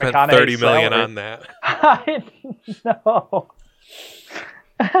believe I spent $30 million on that. I know.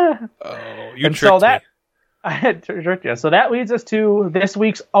 Oh, you tricked me. I had tricked you. So that leads us to this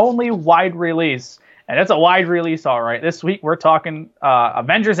week's only wide release. And it's a wide release, all right. This week we're talking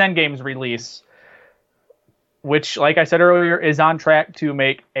Avengers Endgame's release, which, like I said earlier, is on track to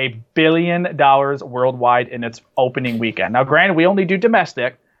make $1 billion worldwide in its opening weekend. Now, granted, we only do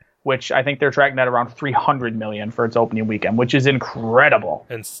domestic, which I think they're tracking at around $300 million for its opening weekend, which is incredible.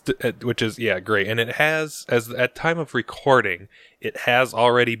 And which is great. And it has, at time of recording, it has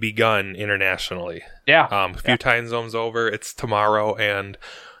already begun internationally. Yeah. A few time zones over. It's tomorrow, and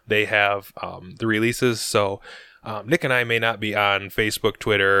they have the releases. So Nick and I may not be on Facebook,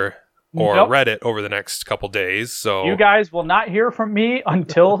 Twitter, or Reddit over the next couple days. So you guys will not hear from me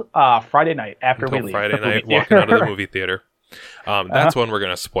until Friday night after we leave. Friday night, walking out of the movie theater. That's when we're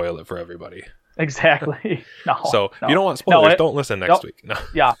going to spoil it for everybody. Exactly. If you don't want spoilers, don't listen next week. No.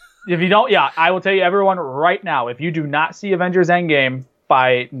 Yeah. If you don't, I will tell you, everyone, right now, if you do not see Avengers Endgame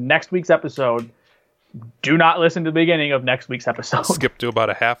by next week's episode, do not listen to the beginning of next week's episode. Skip to about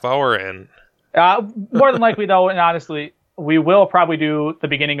a half hour and... more than likely, though, and honestly, we will probably do the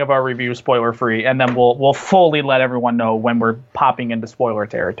beginning of our review spoiler-free, and then we'll fully let everyone know when we're popping into spoiler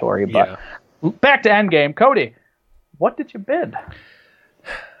territory. But back to Endgame. Cody, what did you bid?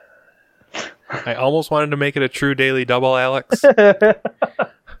 I almost wanted to make it a true daily double, Alex.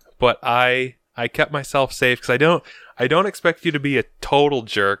 But I kept myself safe because I don't expect you to be a total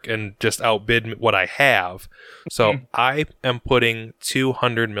jerk and just outbid what I have. So I am putting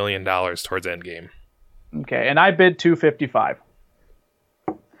 $200 million towards Endgame. Okay, and I bid $255.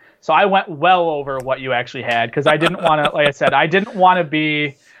 So I went well over what you actually had because I didn't want to, like I said, I didn't want to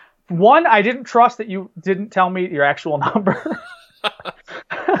be... One, I didn't trust that you didn't tell me your actual number.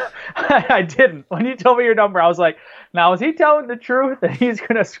 I didn't. When you told me your number, I was like, now is he telling the truth that he's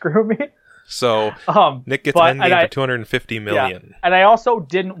going to screw me? So Nick gets Endgame for $250 million. Yeah. And I also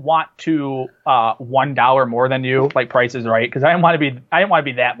didn't want to $1 more than you, like Price is Right, because I didn't want to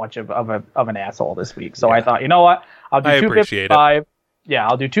be that much of an asshole this week. So I thought, you know what? I'll do $255. Yeah,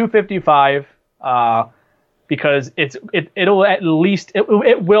 I'll do $255. because it'll at least it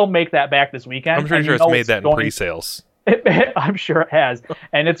will make that back this weekend. I'm pretty sure it's made that in pre-sales. I'm sure it has,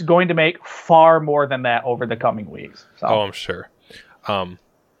 and it's going to make far more than that over the coming weeks. So. Oh, I'm sure.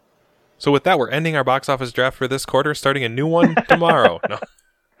 So with that, we're ending our box office draft for this quarter, starting a new one tomorrow. No.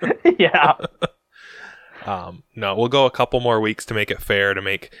 Yeah. No, we'll go a couple more weeks to make it fair, to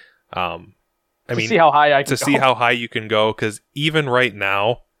make, see how high I can see how high you can go. Because even right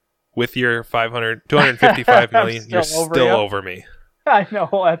now, with your 255 million, you're still over me. I know.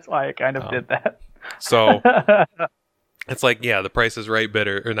 That's why I kind of did that. So it's like, yeah, the Price is Right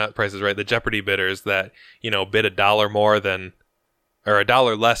bidder, or not Price is Right, the Jeopardy bidders that, bid $1 more than, or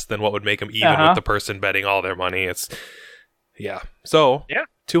 $1 less than what would make them even with the person betting all their money. It's, yeah. So, yeah.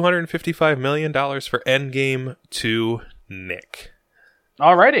 $255 million for Endgame to Nick.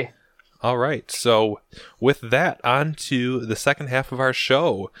 Alrighty. All right. So with that, on to the second half of our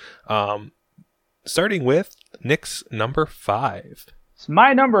show. Starting with Nick's number 5. So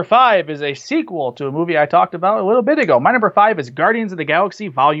my number 5 is a sequel to a movie I talked about a little bit ago. My number 5 is Guardians of the Galaxy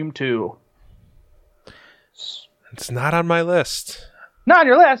Volume 2. It's not on my list. Not on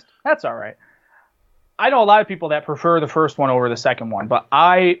your list? That's all right. I know a lot of people that prefer the first one over the second one, but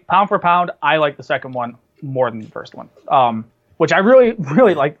pound for pound, I like the second one more than the first one, which I really,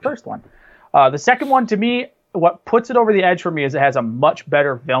 really like the first one. The second one, to me, what puts it over the edge for me is it has a much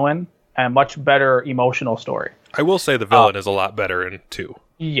better villain and a much better emotional story. I will say the villain is a lot better in 2.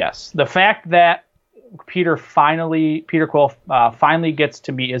 Yes. The fact that Peter Quill finally gets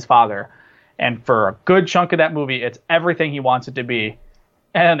to meet his father, and for a good chunk of that movie, it's everything he wants it to be.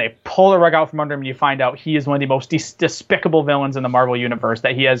 And then they pull the rug out from under him, and you find out he is one of the most despicable villains in the Marvel Universe,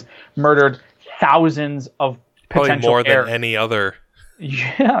 that he has murdered thousands of potential probably more than any other.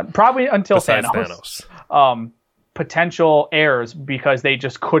 Yeah, probably until Thanos. Potential heirs, because they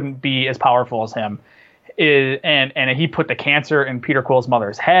just couldn't be as powerful as him. And he put the cancer in Peter Quill's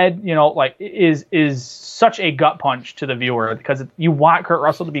mother's head. Is such a gut punch to the viewer, because you want Kurt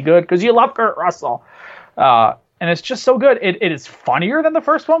Russell to be good because you love Kurt Russell. And it's just so good. It is funnier than the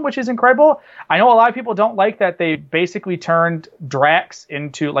first one, which is incredible. I know a lot of people don't like that they basically turned Drax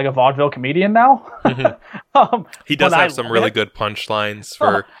into like a vaudeville comedian now. Mm-hmm. He does have some really good punchlines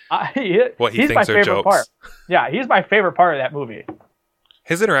for what he thinks are jokes. Part. Yeah, he's my favorite part of that movie.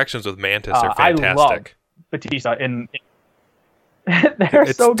 His interactions with Mantis are fantastic. I love Batista. They're so good.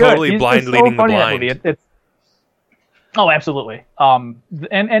 It's totally blind leading the blind. Oh, absolutely.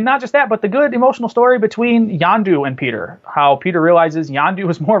 And not just that, but the good emotional story between Yondu and Peter. How Peter realizes Yondu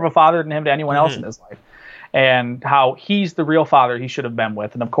was more of a father than him to anyone else in his life. And how he's the real father he should have been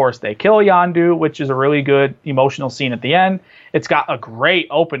with. And of course, they kill Yondu, which is a really good emotional scene at the end. It's got a great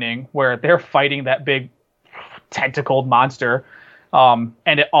opening where they're fighting that big tentacled monster. And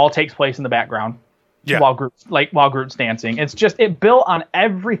it all takes place in the background. Yeah. While Groot's dancing. It built on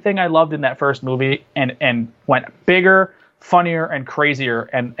everything I loved in that first movie and went bigger, funnier, and crazier,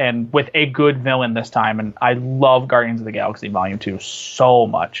 and with a good villain this time. And I love Guardians of the Galaxy Volume 2 so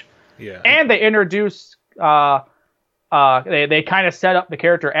much. Yeah. And they introduced they kind of set up the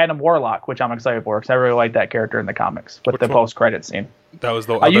character Adam Warlock, which I'm excited for, because I really like that character in the comics with the post-credit scene. That was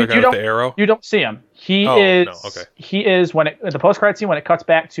the other guy with the arrow? You don't see him. He is when the post-credit scene, when it cuts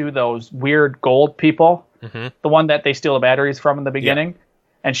back to those weird gold people, the one that they steal the batteries from in the beginning,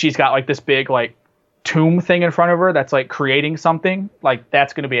 and she's got like this big like tomb thing in front of her that's like creating something. Like,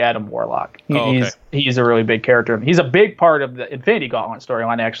 that's going to be Adam Warlock. He's a really big character. He's a big part of the Infinity Gauntlet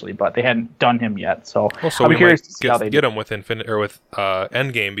storyline, actually, but they hadn't done him yet. So I'll be curious to see how they get him with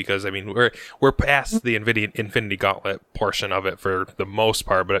Endgame, because I mean we're past the Infinity Gauntlet portion of it for the most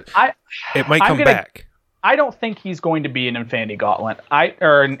part, but it might come back. I don't think he's going to be an Infinity Gauntlet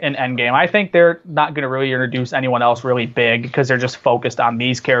or an Endgame. I think they're not going to really introduce anyone else really big, because they're just focused on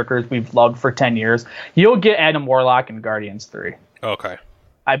these characters we've loved for 10 years. You'll get Adam Warlock in Guardians 3. Okay.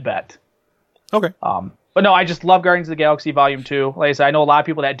 I bet. Okay. But no, I just love Guardians of the Galaxy Volume 2. Like I said, I know a lot of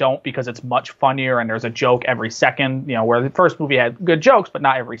people that don't, because it's much funnier and there's a joke every second, where the first movie had good jokes, but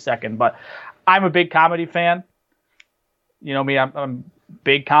not every second. But I'm a big comedy fan. You know me, I'm a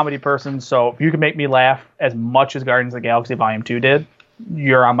big comedy person, so if you can make me laugh as much as Guardians of the Galaxy Volume 2 did,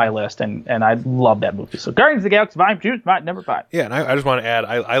 you're on my list, and I love that movie. So Guardians of the Galaxy Volume 2 is my number 5. Yeah, and I just want to add,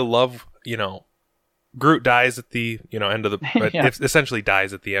 I love, Groot dies at the end of the it essentially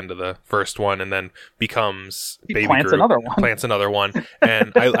dies at the end of the first one, and then becomes Baby plants Groot, plants another one,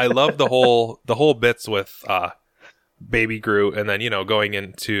 and I love the whole bits with Baby Groot, and then going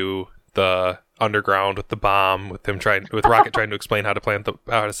into the underground with the bomb, with Rocket trying to explain how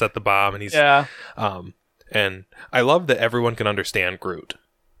to set the bomb, and he's and I love that everyone can understand Groot.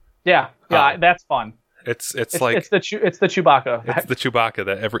 Yeah, that's fun. It's It's like it's the Chewbacca. it's the Chewbacca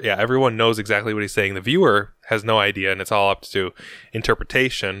that everyone knows exactly what he's saying. The viewer has no idea, and it's all up to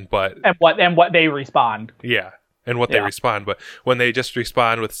interpretation. But and what they respond. yeah, and what they respond. But when they just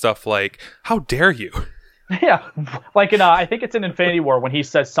respond with stuff like "How dare you?" Yeah, like in I think it's in Infinity War when he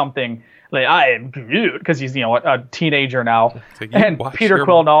says something like "I am Groot" because he's a teenager now, Like, and Peter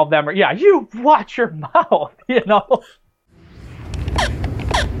Quill and all of them are you watch your mouth,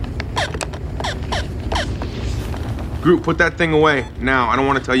 Groot, put that thing away now. I don't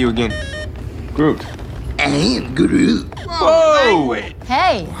want to tell you again. Groot. I am Groot. Whoa!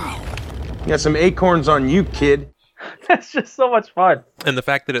 Hey. You got some acorns on you, kid. That's just so much fun. And the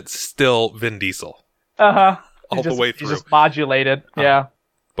fact that it's still Vin Diesel All the way through. Just modulated. Yeah.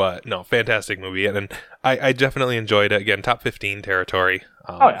 But no, fantastic movie, and I definitely enjoyed it. Again, top 15 territory,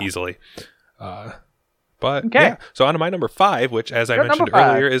 easily. But Okay. yeah, so on to my number 5, which, as I Your mentioned number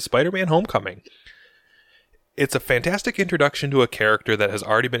 5. earlier, is Spider-Man: Homecoming. It's a fantastic introduction to a character that has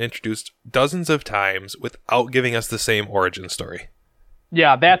already been introduced dozens of times without giving us the same origin story.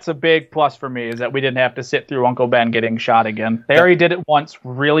 Yeah, that's a big plus for me, is that we didn't have to sit through Uncle Ben getting shot again. They already did it once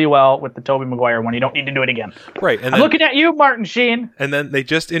really well with the Tobey Maguire one. You don't need to do it again. Right. And I'm then, looking at you, Martin Sheen. and then they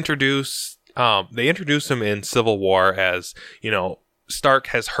just introduce him in Civil War as, Stark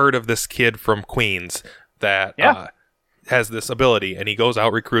has heard of this kid from Queens that has this ability, and he goes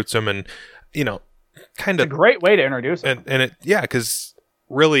out, recruits him, and, kind It's a of... great way to introduce it. And it, because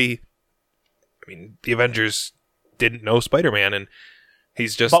really, the Avengers didn't know Spider-Man, and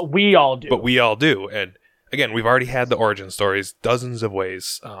he's just... But we all do. But we all do. And again, we've already had the origin stories dozens of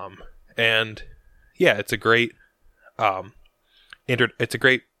ways. And yeah, it's a great it's a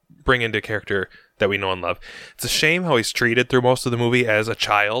great bring into character that we know and love. It's a shame how he's treated through most of the movie as a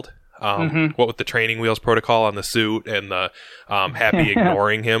child. What with the training wheels protocol on the suit and the Happy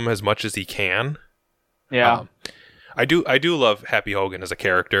ignoring him as much as he can. Yeah. I do love Happy Hogan as a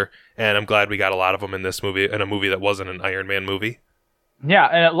character, and I'm glad we got a lot of them in this movie, in a movie that wasn't an Iron Man movie. Yeah,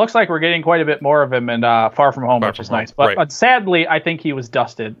 and it looks like we're getting quite a bit more of him in Far From Home, which is nice. But sadly, I think he was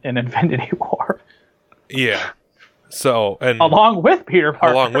dusted in Infinity War. Yeah. So, and along with Peter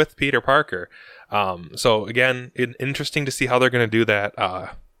Parker. So again, interesting to see how they're going to do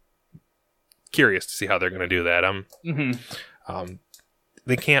that. Curious to see how they're going to do that.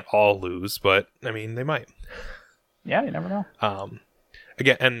 They can't all lose, but they might. Yeah, you never know.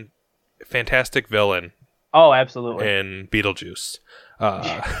 Again, and fantastic villain. Oh, absolutely. In Beetlejuice.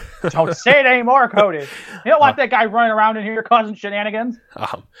 Don't say it anymore, Cody. You don't want that guy running around in here causing shenanigans.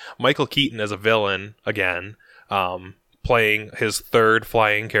 Michael Keaton as a villain again, playing his third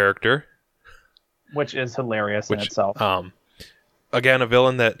flying character, which is hilarious in itself. Again, a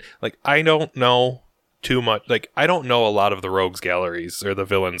villain that I don't know too much. I don't know a lot of the rogues galleries or the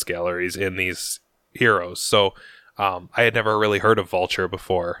villains galleries in these heroes, so I had never really heard of Vulture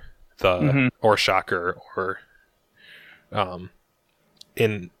before. Or Shocker, or because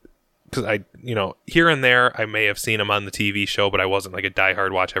here and there I may have seen him on the TV show, but I wasn't a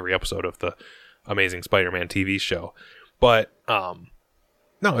diehard watch every episode of the Amazing Spider-Man TV show. But no,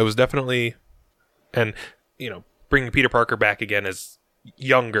 it was definitely, and bringing Peter Parker back again as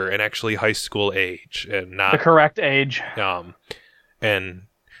younger and actually high school age and not the correct age. And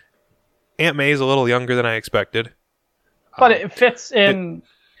Aunt May is a little younger than I expected, but it fits in.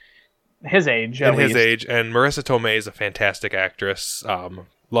 His age, and Marissa Tomei is a fantastic actress.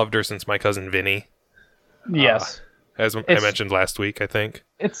 Loved her since My Cousin Vinny. Yes, as I mentioned last week, I think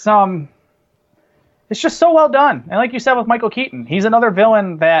it's just so well done. And like you said with Michael Keaton, he's another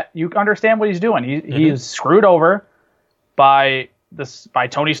villain that you understand what he's doing. He's screwed over by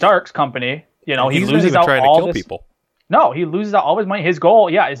Tony Stark's company. He loses out trying all to kill people. No, he loses out all his money. His goal,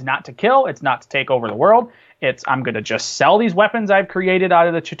 is not to kill. It's not to take over the world. It's I'm going to just sell these weapons I've created out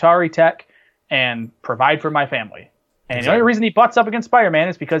of the Chitauri tech and provide for my family. And the only reason he butts up against Spider-Man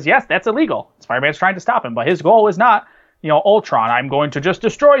is because, yes, that's illegal. Spider-Man's trying to stop him. But his goal is not, Ultron, I'm going to just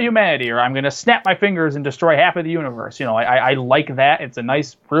destroy humanity, or I'm going to snap my fingers and destroy half of the universe. I like that. It's a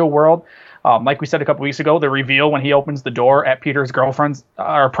nice real world. Like we said a couple weeks ago, the reveal when he opens the door at Peter's girlfriend's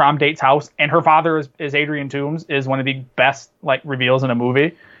or prom date's house, and her father is Adrian Toomes, is one of the best reveals in a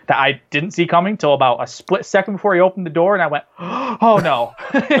movie that I didn't see coming till about a split second before he opened the door, and I went, "Oh no!"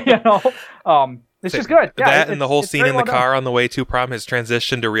 It's just good. Yeah, and the whole scene in the car on the way to prom, his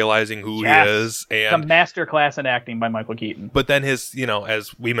transition to realizing who he is, and the master class in acting by Michael Keaton. But then his,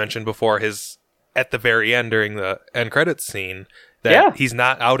 as we mentioned before, his at the very end during the end credits scene. That he's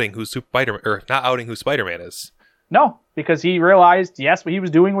not outing who Spider-Man is. No, because he realized, what he was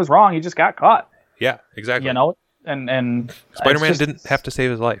doing was wrong. He just got caught. Yeah, exactly. And Spider-Man didn't have to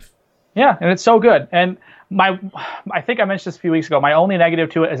save his life. Yeah, and it's so good. And I think I mentioned this a few weeks ago. My only negative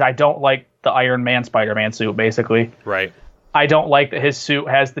to it is I don't like the Iron Man Spider-Man suit. Basically, Right. I don't like that his suit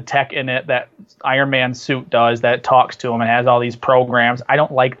has the tech in it that Iron Man's suit does, that talks to him and has all these programs. I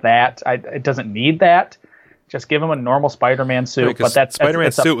don't like that. It doesn't need that. Just give him a normal Spider-Man suit. Because But that's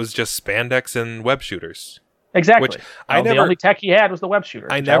Spider-Man's suit was just spandex and web shooters. exactly. which I the never- only tech he had was the web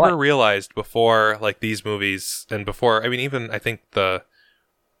shooter. I which never like. realized before, like, these movies, and before, I mean, even I think the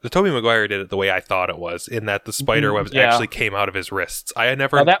Tobey Maguire did it the way I thought it was, in that the spider webs yeah. actually came out of his wrists. I had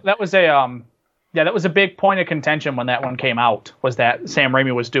never. Well, that was a that was a big point of contention when that one came out, was that Sam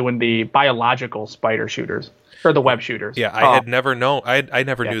Raimi was doing the biological spider shooters or the web shooters. Yeah, I had never known. I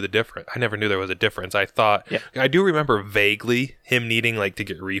never knew the difference. I never knew there was a difference. I thought I do remember vaguely him needing like to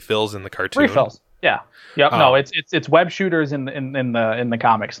get refills in the cartoon. Refills. Yeah. Yep. No, it's web shooters in the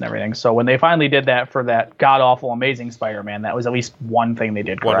comics and everything. So when they finally did that for that god awful Amazing Spider-Man, that was at least one thing they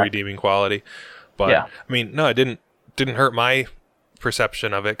did correct. One redeeming quality. But Yeah. I mean, no, it didn't hurt my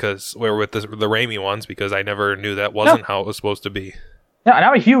perception of it because we're with the Raimi ones, because I never knew that wasn't how it was supposed to be. Yeah, and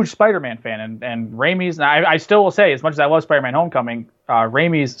I'm a huge Spider-Man fan, and Raimi's. And I still will say, as much as I love Spider-Man: Homecoming,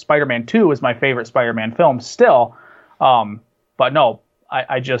 Raimi's Spider-Man 2 is my favorite Spider-Man film still. But no,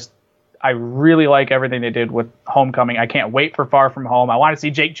 I really like everything they did with Homecoming. I can't wait for Far From Home. I want to see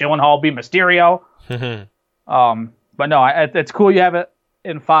Jake Gyllenhaal be Mysterio. But no, it's cool you have it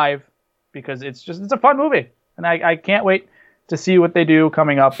in 5 because it's a fun movie, and I can't wait to see what they do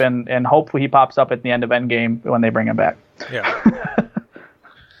coming up, and hopefully he pops up at the end of Endgame when they bring him back. Yeah.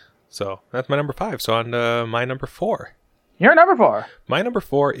 So that's my number 5. So on to my number 4. You're number 4. My number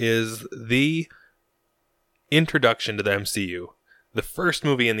 4 is the introduction to the MCU. The first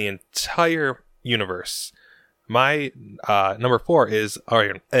movie in the entire universe. My number 4 is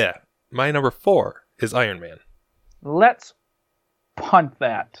Iron Man. Let's punt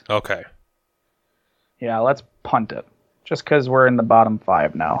that. Okay, Yeah, let's punt it. Just because we're in the bottom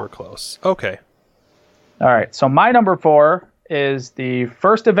 5 now. we're close. Okay. All right, so my number 4 is the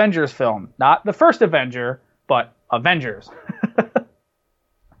first Avengers film. Not the first Avenger, but Avengers.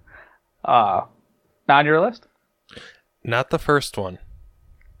 Not on your list? Not the first one.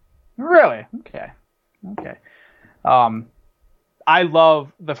 Really? Okay. I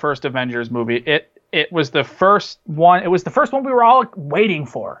love the first Avengers movie. It was the first one. It was the first one we were all waiting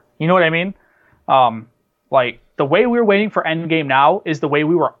for. You know what I mean? Like the way we were waiting for Endgame now is the way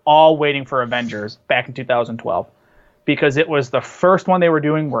we were all waiting for Avengers back in 2012, because it was the first one they were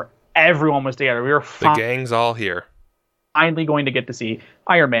doing where everyone was together. We were The gang's all here. finally going to get to see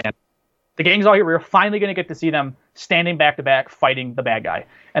Iron Man. The gang's all here. We were finally going to get to see them standing back to back fighting the bad guy.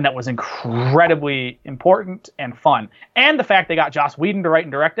 And that was incredibly important and fun. And the fact they got Joss Whedon to write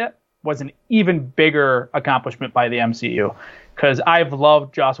and direct it was an even bigger accomplishment by the MCU. Because I've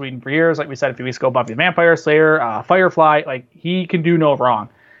loved Joss Whedon for years. Like we said a few weeks ago, Buffy the Vampire Slayer, Firefly. Like, he can do no wrong.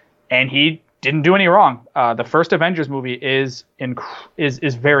 And he didn't do any wrong. The first Avengers movie is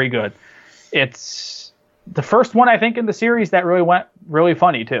very good. It's the first one, I think, in the series that really went really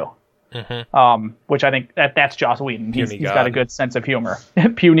funny, too. Mm-hmm. Which I think that's Joss Whedon. He's Puny got God. a good sense of humor.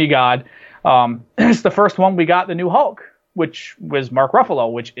 Puny God. It's the first one we got the new Hulk, which was Mark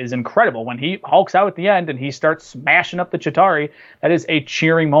Ruffalo, which is incredible. When he hulks out at the end and he starts smashing up the Chitauri, that is a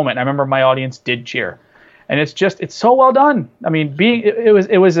cheering moment. I remember my audience did cheer. And it's so well done. I mean,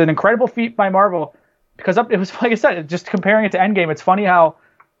 it was an incredible feat by Marvel, because it was, like I said, just comparing it to Endgame, it's funny how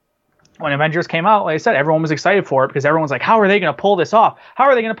when Avengers came out, like I said, everyone was excited for it because everyone's like, how are they going to pull this off? How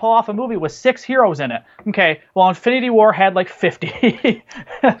are they going to pull off a movie with 6 heroes in it? Okay, well, Infinity War had like 50.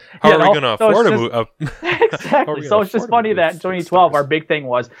 How are we going to afford a movie? Exactly. So it's just funny that in 2012, our big thing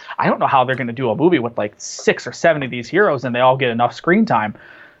was, I don't know how they're going to do a movie with like 6 or 7 of these heroes and they all get enough screen time.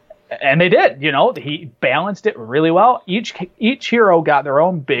 And they did, he balanced it really well. Each hero got their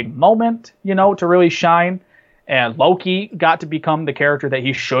own big moment, to really shine. And Loki got to become the character that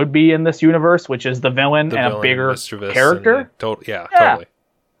he should be in this universe, which is the villain and a bigger character. Totally.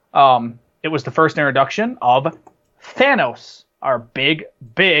 It was the first introduction of Thanos, our big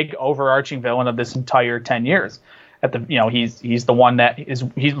overarching villain of this entire 10 years. He's the one that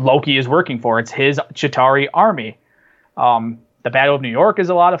Loki is working for. It's his Chitauri army. The Battle of New York is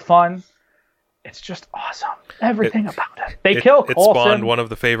a lot of fun. It's just awesome. Everything about it. They kill Coulson. It spawned one of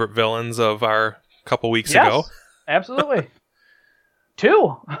the favorite villains of our couple weeks ago. Absolutely.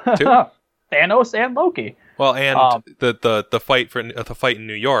 Two. Thanos and Loki. Well, and the fight in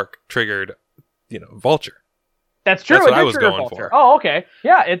New York triggered, Vulture. That's true. That's what I was going for. Oh, okay.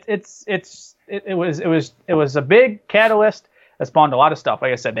 Yeah, it was a big catalyst that spawned a lot of stuff.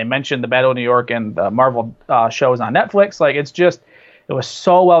 Like I said, they mentioned the Battle of New York and the Marvel shows on Netflix. Like, it It was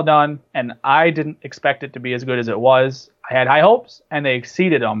so well done, and I didn't expect it to be as good as it was. I had high hopes, and they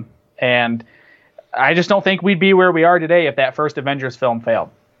exceeded them. And I just don't think we'd be where we are today if that first Avengers film failed.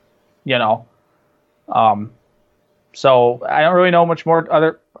 You know, so I don't really know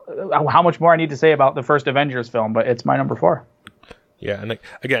how much more I need to say about the first Avengers film, but it's my number 4. Yeah, and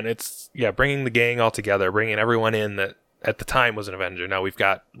again, it's bringing the gang all together, bringing everyone in that at the time was an Avenger. Now we've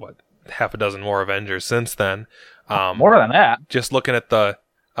got half a dozen more Avengers since then. More than that. Just looking at the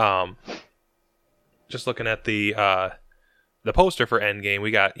poster for Endgame,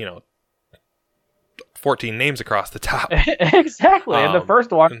 we got 14 names across the top. Exactly, and the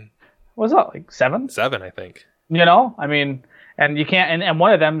first one was like 7. 7, I think. I mean, and you can't, and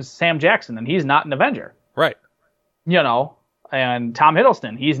one of them's Sam Jackson, and he's not an Avenger. Right. And Tom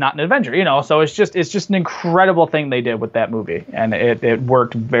Hiddleston, he's not an Avenger. So it's just an incredible thing they did with that movie, and it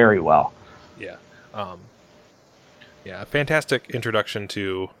worked very well. Yeah. Yeah, fantastic introduction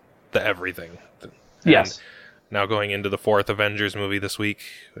to the everything. And yes. Now going into the 4th Avengers movie this week,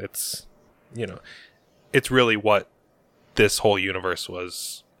 it's it's really what this whole universe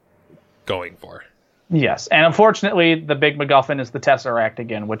was going for. Yes, and unfortunately, the big MacGuffin is the Tesseract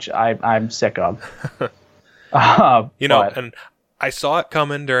again, which I'm sick of. And I saw it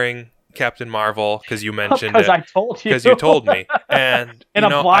coming during Captain Marvel because you mentioned it. Because I told you. Because you told me, and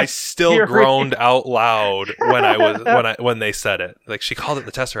I still theory. groaned out loud when they said it. Like, she called it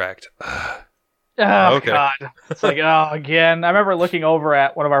the Tesseract. Oh, okay. God. It's like, again. I remember looking over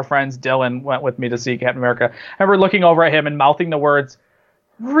at one of our friends, Dylan, went with me to see Captain America. I remember looking over at him and mouthing the words,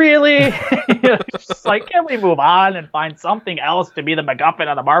 really? Just like, can we move on and find something else to be the MacGuffin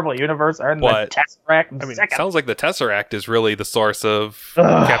of the Marvel Universe or the Tesseract? It sounds like the Tesseract is really the source of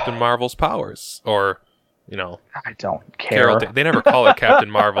Captain Marvel's powers. Or, I don't care. They never call it Captain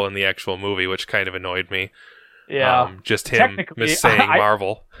Marvel in the actual movie, which kind of annoyed me. Yeah. Just him missaying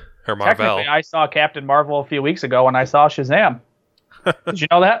Marvel. Or Marvel. Technically, I saw Captain Marvel a few weeks ago when I saw Shazam. Did you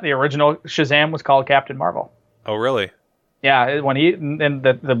know that? The original Shazam was called Captain Marvel. Oh, really? Yeah, when it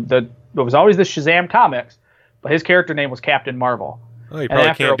was always the Shazam comics, but his character name was Captain Marvel. Oh, you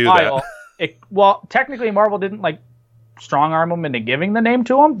probably can't do that. Technically, Marvel didn't strong arm him into giving the name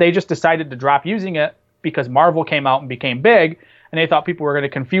to him. They just decided to drop using it because Marvel came out and became big, and they thought people were going to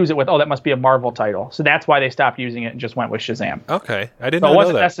confuse it with, that must be a Marvel title. So that's why they stopped using it and just went with Shazam. Okay, I didn't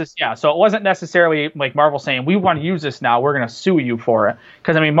know that. So it wasn't necessarily like Marvel saying, we want to use this now, we're going to sue you for it.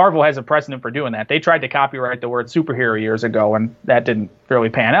 Because, Marvel has a precedent for doing that. They tried to copyright the word superhero years ago, and that didn't really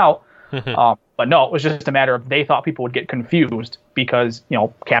pan out. But no, it was just a matter of they thought people would get confused because,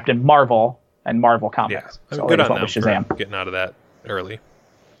 Captain Marvel and Marvel Comics. Yeah, so good on them for getting out of that early.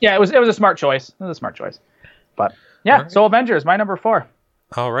 Yeah, it was a smart choice. But yeah, right. So Avengers, my number 4.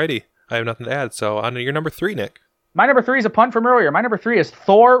 Alrighty. I have nothing to add. So on to your number 3, Nick. My number 3 is a pun from earlier. My number 3 is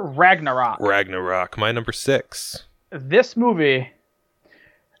Thor Ragnarok. My number 6. This movie,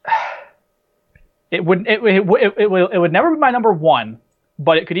 it would never be my number 1,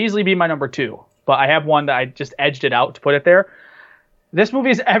 but it could easily be my number 2. But I have one that I just edged it out to put it there. This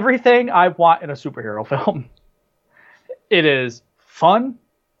movie is everything I want in a superhero film. It is fun.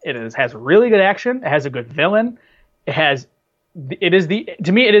 Has really good action. It has a good villain. To me,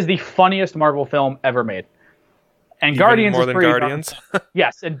 it is the funniest Marvel film ever made. And Even Guardians more is than pretty Guardians?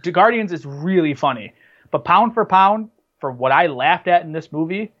 Yes, and Guardians is really funny. But pound for pound, for what I laughed at in this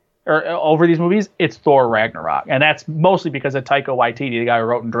movie, or over these movies, it's Thor Ragnarok. And that's mostly because of Taika Waititi, the guy who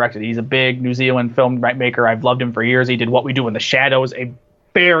wrote and directed it. He's a big New Zealand filmmaker. I've loved him for years. He did What We Do in the Shadows, a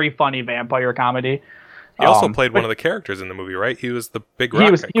very funny vampire comedy. He also played one of the characters in the movie, right? He was the big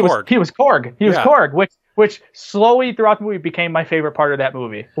rock guy, Korg. He was Korg. He was Korg, which slowly throughout the movie became my favorite part of that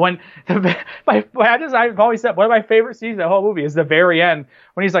movie. I've always said one of my favorite scenes of the whole movie is the very end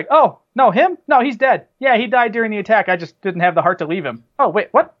when he's like, "Oh no, him? No, he's dead. Yeah, he died during the attack. I just didn't have the heart to leave him. Oh wait,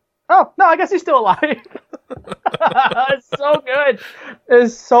 what? Oh no, I guess he's still alive." It's so good.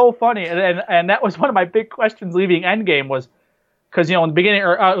 It's so funny, and that was one of my big questions leaving Endgame was. Because, in the beginning,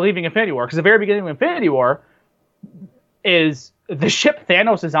 or leaving Infinity War, because the very beginning of Infinity War is the ship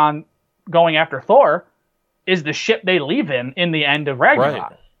Thanos is on going after Thor is the ship they leave in the end of Ragnarok.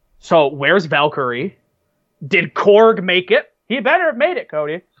 Right. So where's Valkyrie? Did Korg make it? He better have made it,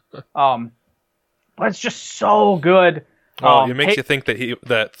 Cody. But it's just so good. Well, it makes you think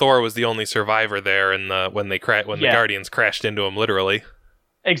that Thor was the only survivor there when the Guardians crashed into him, literally.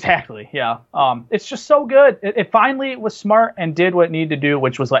 Exactly, yeah. It's just so good. It finally was smart and did what it needed to do,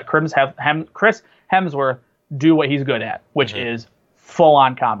 which was let Chris Hemsworth do what he's good at, which is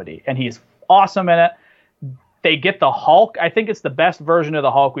full-on comedy. And he's awesome in it. They get the Hulk. I think it's the best version of the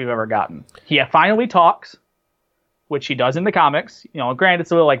Hulk we've ever gotten. He finally talks, which he does in the comics. Granted,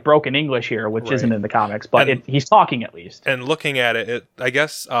 it's a little like broken English here, which Right. isn't in the comics, but he's talking at least. And looking at it, I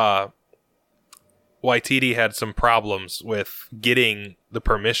guess Waititi had some problems with getting the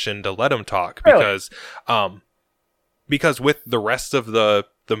permission to let him talk Really? because with the rest of the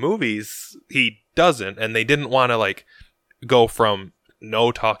movies he doesn't, and they didn't want to like go from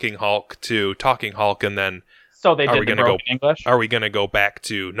no talking Hulk to talking Hulk, and then So they Are we did the gonna go- broken English. are we going to go back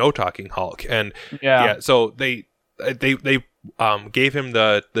to no talking Hulk? And Yeah. so they gave him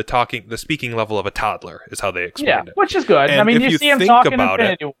the speaking level of a toddler is how they Yeah, explained it. which is good. And I mean, if you you see him think talking about it-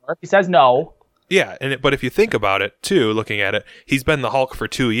 Infinity War. He says no. Yeah, but if you think about it too, looking at it, he's been the Hulk for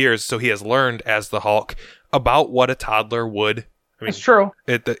 2 years, so he has learned as the Hulk about what a toddler would. I mean, It's true.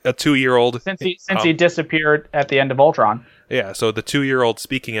 a 2-year-old. Since he disappeared at the end of Ultron. Yeah, so the 2-year-old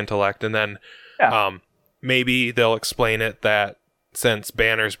speaking intellect, and then Yeah. maybe they'll explain it that since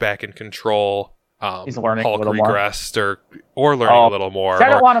Banner's back in control, He's learning a Hulk little more. regressed or learning a little more. See, I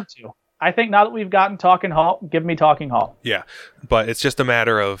don't or- want him to. I think now that we've gotten Talking Hulk, give me Talking Hulk. Yeah, but it's just a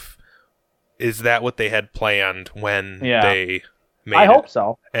matter of, is that what they had planned when Yeah. they made I it? hope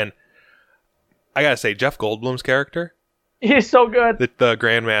so. And I gotta say, Jeff Goldblum's character, He's so good. the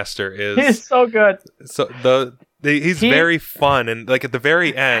Grandmaster, He's is so good. so he's He- very fun, and like at the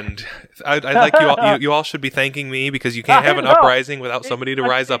very end, I like you all should be thanking me because you can't have an I know. uprising without somebody to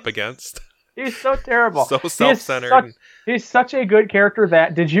rise up against. He's so terrible. So He is self-centered. He's such a good character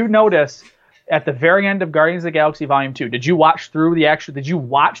that, did you notice at the very end of Guardians of the Galaxy Volume 2, did you watch the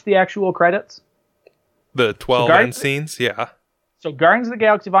actual credits? The 12 Guardians- end scenes, yeah. So Guardians of the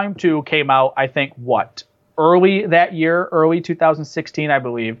Galaxy Volume 2 came out, I think, early that year, early 2016, I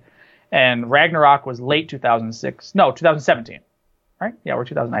believe. And Ragnarok was late 2017. Right? Yeah, we're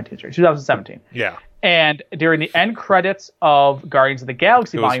 2019, sorry, 2017. Yeah. And during the end credits of Guardians of the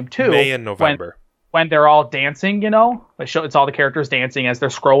Galaxy It was Volume 2, May and November. when they're all dancing, it's all the characters dancing as they're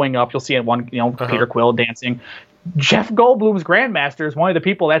scrolling up. You'll see in one, Peter Quill dancing. Jeff Goldblum's Grandmaster is one of the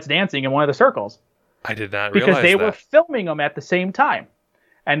people that's dancing in one of the circles. I did not realize Because they that. were filming them at the same time.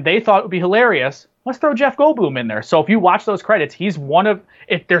 And they thought it would be hilarious. Let's throw Jeff Goldblum in there. So if you watch those credits, he's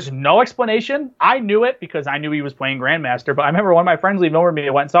if there's no explanation, I knew it because I knew he was playing Grandmaster. But I remember one of my friends leaving over me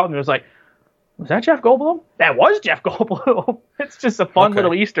and went and saw it and was like, was that Jeff Goldblum? That was Jeff Goldblum. It's just a fun Okay.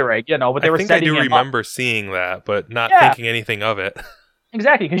 little Easter egg, but they were I think I setting do him remember up. seeing that, but not Yeah. thinking anything of it.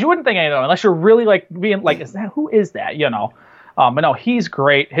 Exactly, because you wouldn't think anything unless you're really like being like, who is that? But no, he's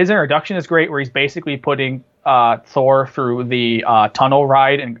great. His introduction is great, where he's basically putting Thor through the tunnel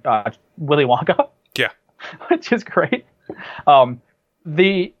ride in Willy Wonka, Yeah. which is great.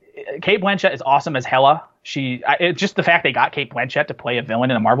 The Kate Blanchett is awesome as Hela. It's just the fact they got Kate Blanchett to play a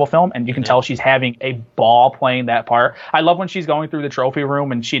villain in a Marvel film, and you can tell she's having a ball playing that part. I love when she's going through the trophy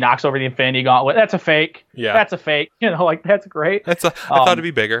room and she knocks over the Infinity Gauntlet. That's a fake. Yeah. That's a fake. That's great. I thought it'd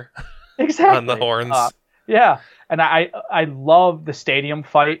be bigger Exactly. on the horns. Yeah, and I love the stadium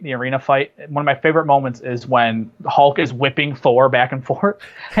fight, the arena fight. One of my favorite moments is when Hulk is whipping Thor back and forth,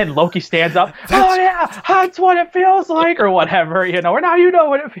 and Loki stands up. Oh yeah, that's what it feels like, or whatever, or now you know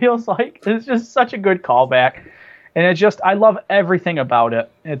what it feels like. It's just such a good callback, and I love everything about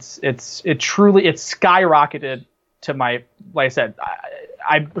it. It truly skyrocketed to my, like I said,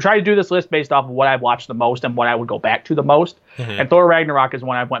 I try to do this list based off of what I've watched the most and what I would go back to the most. Mm-hmm. And Thor Ragnarok is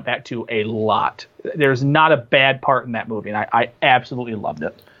one I went back to a lot. There's not a bad part in that movie, and I absolutely loved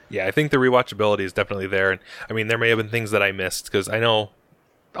it. Yeah, I think the rewatchability is definitely there. And I mean, there may have been things that I missed because I know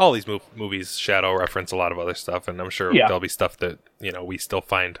all these movies shadow reference a lot of other stuff, and I'm sure there'll be stuff that we still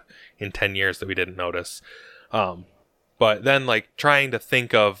find in 10 years that we didn't notice. But then like trying to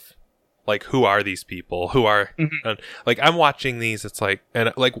think of like who are these people? Who are like I'm watching these? It's like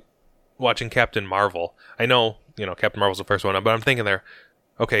and like watching Captain Marvel. I know Captain Marvel's the first one, but I'm thinking there.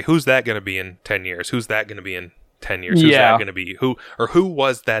 Okay, who's that going to be in 10 years? Who's that going to be in 10 years? Who's that going to be? Who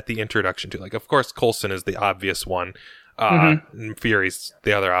was that the introduction to? Like, of course, Coulson is the obvious one. And Fury's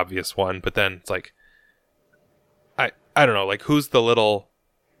the other obvious one. But then it's like, I don't know, like, who's the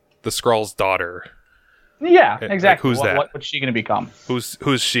Skrull's daughter? Yeah, Like, exactly. who's that? What's she going to become?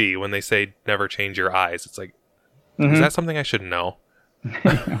 Who's she? When they say never change your eyes, it's like, is that something I should know?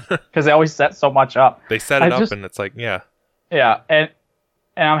 Because they always set so much up. They set it up and it's like, yeah. Yeah, and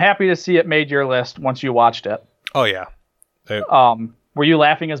I'm happy to see it made your list once you watched it. Oh, yeah. Were you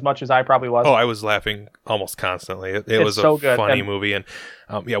laughing as much as I probably was? Oh, I was laughing almost constantly. It was so a good. funny And movie. And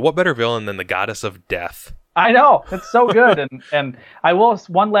what better villain than the Goddess of Death? I know, it's so good. and I will.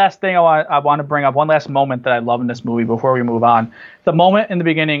 One last thing I want to bring up. One last moment that I love in this movie before we move on. The moment in the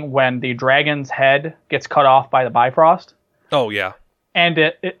beginning when the dragon's head gets cut off by the Bifrost. Oh, yeah. and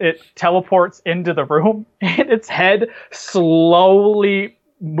it teleports into the room, and its head slowly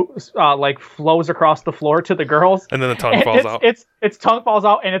like flows across the floor to the girls, and then the tongue falls out. Its tongue falls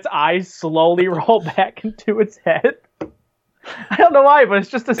out, and its eyes slowly roll back into its head. I don't know why, but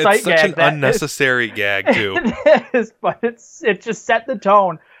it's just a sight gag. It's such an unnecessary gag too. It is, but it just set the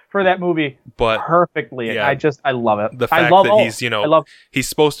tone for that movie perfectly. Yeah, I love it. The fact that he's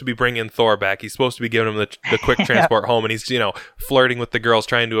supposed to be bringing Thor back. He's supposed to be giving him the quick transport home, and he's flirting with the girls,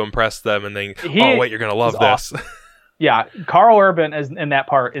 trying to impress them, and then you're gonna love this. Awesome. Yeah, Carl Urban in that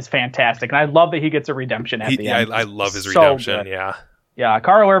part is fantastic, and I love that he gets a redemption at the end. I love his redemption. Good. Yeah,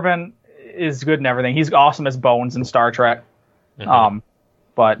 Carl Urban is good in everything. He's awesome as Bones in Star Trek. Mm-hmm.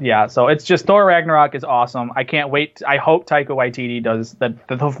 But yeah, so it's just Thor Ragnarok is awesome. I can't wait. I hope Taika Waititi does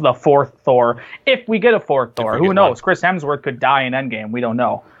the fourth Thor. If we get a fourth Thor, who knows? One. Chris Hemsworth could die in Endgame. We don't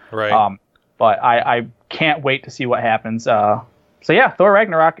know. Right. But I can't wait to see what happens. So yeah, Thor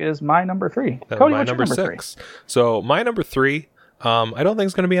Ragnarok is my number 3. Cody, what's your number 6? 3? So my number 3, I don't think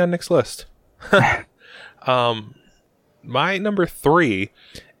it's going to be on Nick's list. My number 3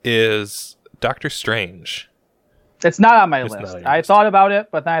 is Doctor Strange. It's not on my list. I thought about it,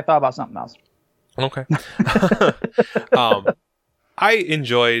 but then I thought about something else. Okay. I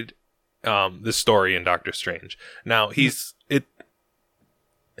enjoyed the story in Doctor Strange. Now,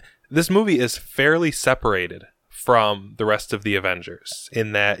 this movie is fairly separated from the rest of the Avengers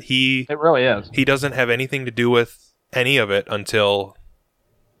in that it really is. He doesn't have anything to do with any of it until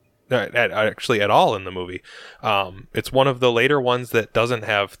actually at all in the movie. It's one of the later ones that doesn't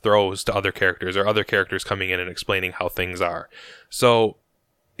have throws to other characters or other characters coming in and explaining how things are. So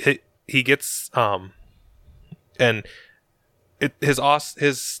he gets and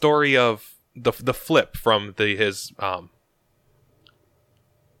his story of the flip from his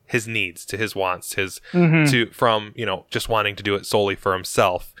needs to his wants, from just wanting to do it solely for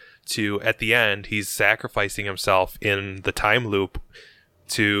himself to at the end he's sacrificing himself in the time loop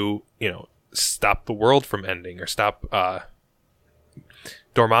to stop the world from ending or stop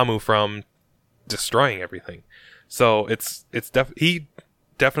Dormammu from destroying everything. So he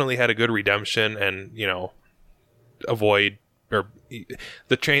definitely had a good redemption and avoid or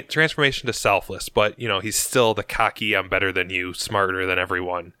the transformation to selfless, but he's still the cocky, I'm better than you, smarter than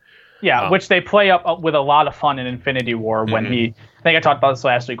everyone. Yeah, which they play up with a lot of fun in Infinity War when I think I talked about this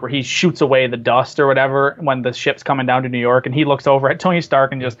last week, where he shoots away the dust or whatever when the ship's coming down to New York, and he looks over at Tony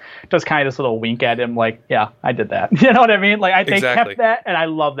Stark and just does kind of this little wink at him like, yeah, I did that. You know what I mean? Like, I think kept that, and I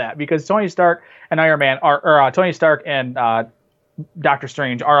love that because Tony Stark and Iron Man Tony Stark and Doctor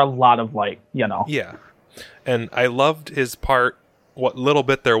Strange are a lot of Yeah, and I loved his part, what little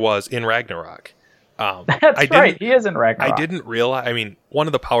bit there was in Ragnarok. That's right. He is in Ragnarok. I didn't realize. I mean, one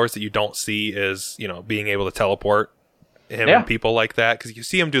of the powers that you don't see is, being able to teleport him and people like that. Because you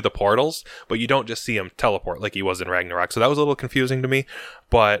see him do the portals, but you don't just see him teleport like he was in Ragnarok. So that was a little confusing to me.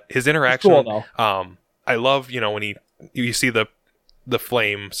 But his interaction, cool, I love, when you see the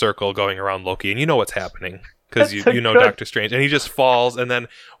flame circle going around Loki, and you know what's happening because you know Doctor Strange, and he just falls. And then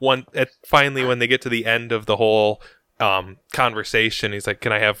finally, when they get to the end of the whole conversation, he's like,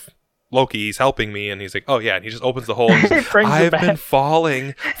 "Can I have Loki? He's helping me," and he's like, "Oh yeah," and he just opens the hole. And says, I've been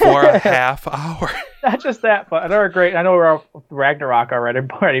falling for a half hour. Not just that, but another great. I know we're on Ragnarok already,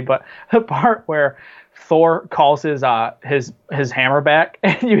 but the part where Thor calls his hammer back,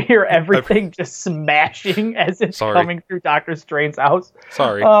 and you hear everything just smashing as it's coming through Doctor Strange's house.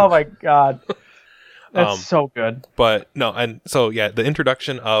 Sorry. Oh my god. That's so good. But no, and so yeah, the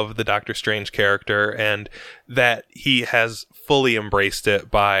introduction of the Doctor Strange character and that he has fully embraced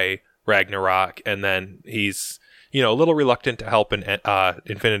it by Ragnarok, and then he's a little reluctant to help in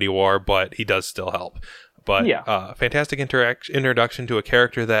Infinity War, but he does still help. But fantastic introduction to a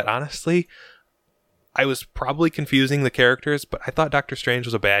character that honestly I was probably confusing the characters, but I thought Doctor Strange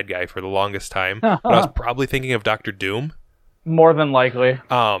was a bad guy for the longest time. But I was probably thinking of Doctor Doom. More than likely.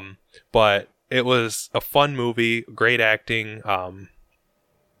 But it was a fun movie, great acting.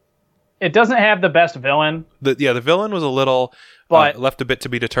 It doesn't have the best villain. The villain was a little left a bit to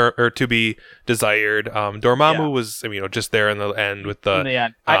be desired. Dormammu was just there in the end with the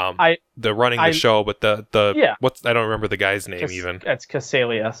the running the show, but the I don't remember the guy's name even. It's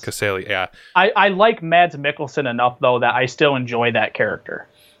Cassalius. Cassalius, yeah. I like Mads Mikkelsen enough though that I still enjoy that character.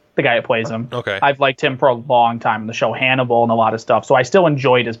 The guy that plays him. Okay. I've liked him for a long time in the show Hannibal and a lot of stuff. So I still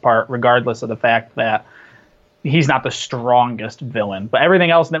enjoyed his part, regardless of the fact that he's not the strongest villain. But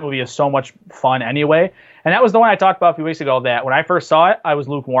everything else in that movie is so much fun anyway. And that was the one I talked about a few weeks ago that when I first saw it, I was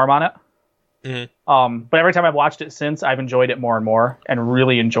lukewarm on it. But every time I've watched it since, I've enjoyed it more and more, and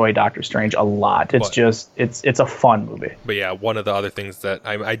really enjoy Doctor Strange a lot. It's it's a fun movie. But yeah, one of the other things that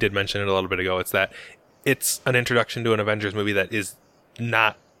I did mention it a little bit ago, it's that it's an introduction to an Avengers movie that is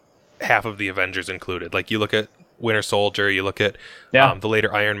not half of the Avengers included. Like, you look at Winter Soldier, you look at the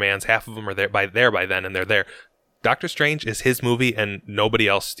later Iron Mans, half of them are there by then, and they're there. Doctor Strange is his movie, and nobody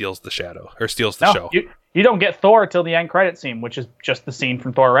else steals the show. You don't get Thor till the end credit scene, which is just the scene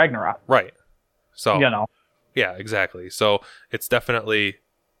from Thor Ragnarok. Right. So, yeah, exactly. So it's definitely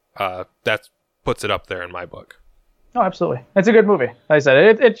that puts it up there in my book. Oh, absolutely. It's a good movie. Like I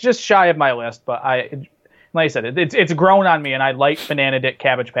said, it's just shy of my list, but like I said, it's grown on me, and I like Banana Dick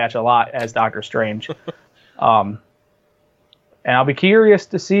Cabbage Patch a lot as Doctor Strange. And I'll be curious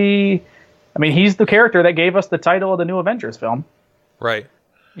to see. I mean, he's the character that gave us the title of the new Avengers film. Right.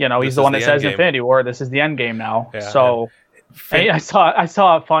 He's the one that says Infinity War. This is the end game now. Yeah, so I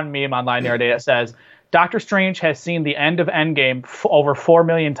saw a fun meme online the other day that says Doctor Strange has seen the end of Endgame over 4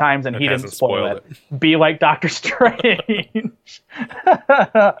 million times, and he didn't spoil it. Be like Doctor Strange.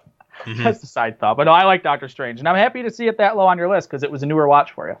 That's a side thought. But no, I like Doctor Strange, and I'm happy to see it that low on your list because it was a newer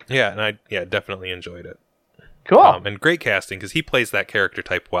watch for you. Yeah, and I definitely enjoyed it. Cool. And great casting, because he plays that character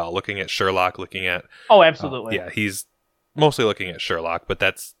type well. Looking at Sherlock, looking at... Oh, absolutely. He's mostly looking at Sherlock, but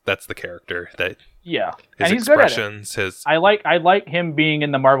that's the character that... Yeah. His and he's expressions, good at it. I like him being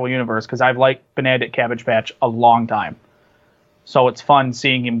in the Marvel Universe, because I've liked Benedict Cabbage Patch a long time. So it's fun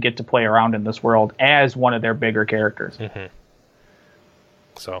seeing him get to play around in this world as one of their bigger characters. Mm-hmm.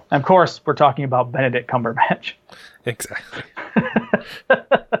 So, and of course, we're talking about Benedict Cumberbatch. Exactly.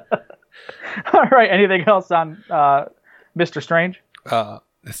 All right. Anything else on Mr. Strange?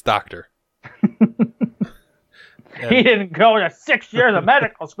 It's Doctor. He didn't go to 6 years of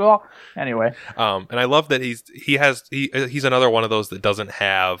medical school. Anyway. And I love that he's another one of those that doesn't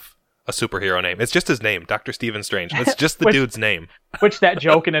have a superhero name. It's just his name, Dr. Stephen Strange. It's just the dude's name. Which that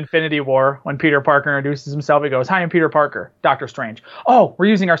joke in Infinity War, when Peter Parker introduces himself, he goes, "Hi, I'm Peter Parker, Doctor Strange." "Oh, we're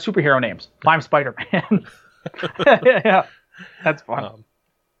using our superhero names. I'm Spider-Man." Yeah, that's fun.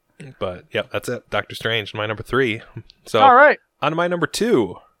 But yeah, that's it. Doctor Strange, my number 3. So all right, on to my number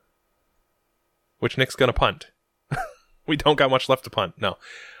 2, which Nick's gonna punt. We don't got much left to punt. No.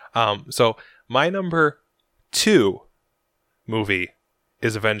 So my number 2 movie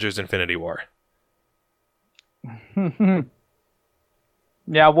is Avengers: Infinity War.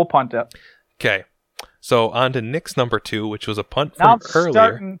 Yeah, we'll punt it. Okay. So on to Nick's number 2, which was a punt from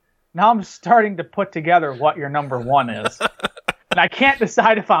earlier. Now I'm starting to put together what your number 1 is. And I can't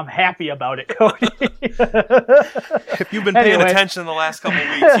decide if I'm happy about it, Cody. If you've been paying attention the last couple of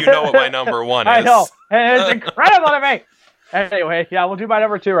weeks, you know what my number 1 is. I know. It's incredible to me. Anyway, yeah, we'll do my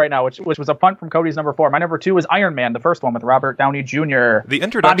number 2 right now, which was a punt from Cody's number 4. My number 2 is Iron Man, the first one with Robert Downey Jr. The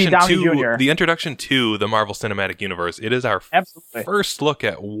introduction to the Marvel Cinematic Universe. It is our first look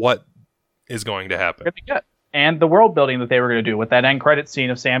at what is going to happen. And the world building that they were going to do with that end credit scene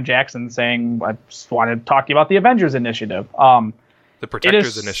of Sam Jackson saying, "I just wanted to talk to you about the Avengers Initiative." The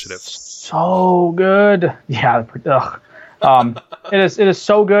Protectors Initiative. So good. Yeah. It is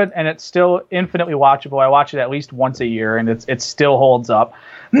so good, and it's still infinitely watchable. I watch it at least once a year, and it still holds up.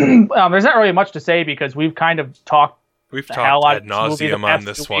 There's not really much to say because we've kind of talked ad nauseum on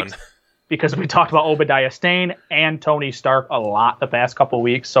this one. Because we talked about Obadiah Stane and Tony Stark a lot the past couple of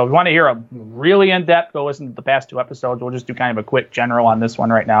weeks. So if you want to hear a really in-depth, go listen to the past 2 episodes. We'll just do kind of a quick general on this one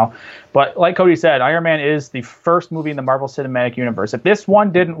right now. But like Cody said, Iron Man is the first movie in the Marvel Cinematic Universe. If this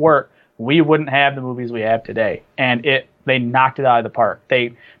one didn't work, we wouldn't have the movies we have today. And they knocked it out of the park.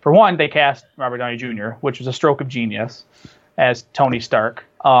 For one, they cast Robert Downey Jr., which was a stroke of genius, as Tony Stark.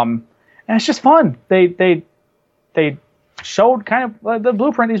 And it's just fun. They showed kind of the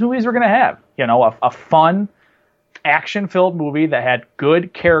blueprint these movies were going to have. A fun, action-filled movie that had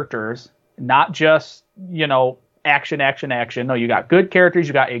good characters, not just, action. No, you got good characters.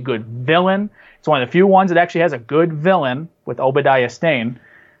 You got a good villain. It's one of the few ones that actually has a good villain with Obadiah Stane.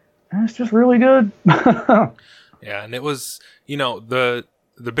 And it's just really good. Yeah, and it was, the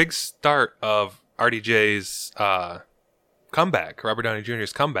big start of RDJ's comeback, Robert Downey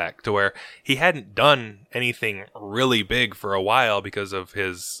Jr.'s comeback, to where he hadn't done anything really big for a while because of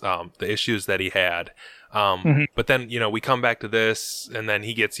his the issues that he had. But then, we come back to this, and then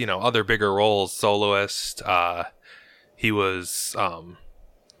he gets, other bigger roles, soloist. He was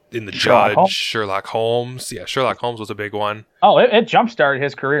in The Judge, Sherlock Holmes. Yeah, Sherlock Holmes was a big one. Oh, it jump-started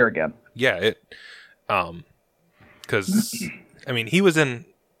his career again. Yeah, because, he was in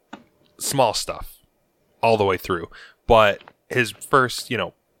small stuff all the way through. But his first,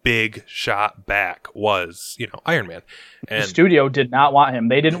 big shot back was, Iron Man. And the studio did not want him.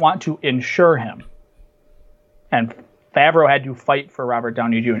 They didn't want to insure him. And Favreau had to fight for Robert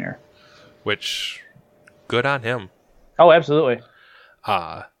Downey Jr. Which, good on him. Oh, absolutely.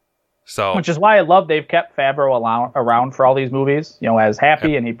 So Which is why I love they've kept Favreau around for all these movies, as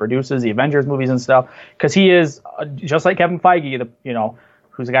Happy, and he produces the Avengers movies and stuff. Because he is, just like Kevin Feige,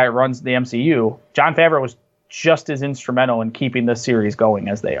 who's the guy who runs the MCU, Jon Favreau was just as instrumental in keeping this series going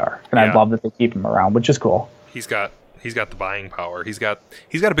as they are. And I love that they keep him around, which is cool. He's got the buying power. He's got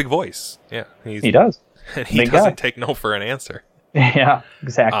a big voice. Yeah. He does. And he doesn't take no for an answer. Yeah,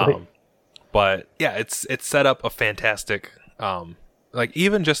 exactly. But yeah, it's set up a fantastic,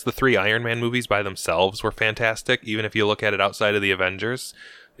 even just the 3 Iron Man movies by themselves were fantastic. Even if you look at it outside of the Avengers,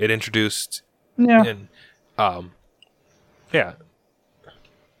 it introduced,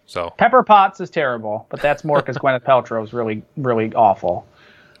 So Pepper Potts is terrible, but that's more because Gwyneth Paltrow is really, really awful.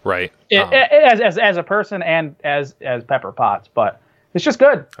 Right. As a person and as Pepper Potts, but it's just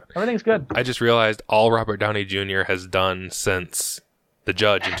good. Everything's good. I just realized all Robert Downey Jr. has done since The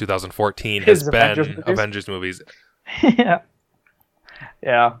Judge in 2014 has been Avengers movies. Yeah.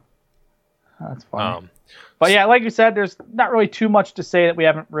 That's funny. But yeah, like you said, there's not really too much to say that we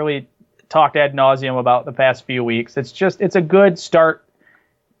haven't really talked ad nauseum about the past few weeks. It's a good start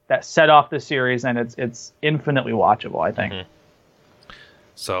that set off the series, and it's infinitely watchable, I think. Mm-hmm.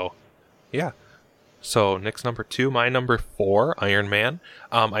 So, yeah. So Nick's number 2, my number 4, Iron Man.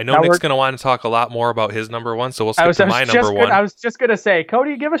 I know Nick's going to want to talk a lot more about his number 1, so we'll skip to my number 1. I was just going to say,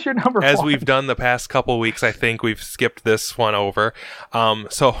 Cody, give us your number 4. As we've done the past couple weeks, I think we've skipped this one over.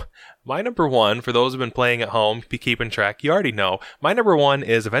 So my number 1, for those who've been playing at home, be keeping track, you already know. My number 1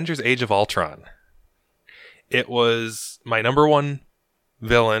 is Avengers Age of Ultron. It was my number 1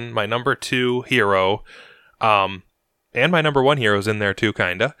 villain, my number 2 hero, and my number 1 hero's in there too,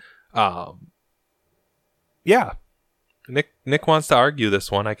 kinda. Yeah. Nick wants to argue this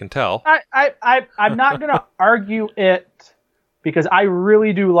one, I can tell. I'm not going to argue it because I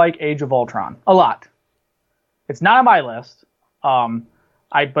really do like Age of Ultron a lot. It's not on my list.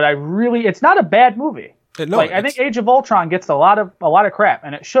 It's not a bad movie. I think Age of Ultron gets a lot of crap,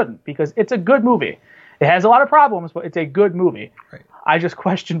 and it shouldn't, because it's a good movie. It has a lot of problems, but it's a good movie. Right. I just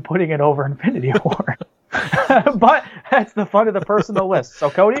question putting it over Infinity War. But that's the fun of the personal list.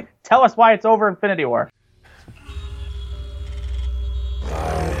 So Cody, tell us why it's over Infinity War.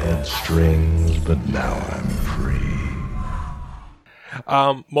 I had strings, but now I'm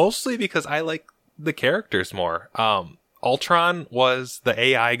free. Mostly because I like the characters more. Ultron was the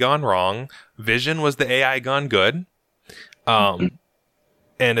AI gone wrong. Vision was the AI gone good. And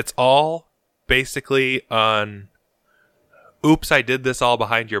it's all basically on, oops, I did this all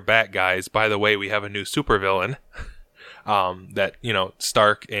behind your back, guys. By the way, we have a new supervillain. That,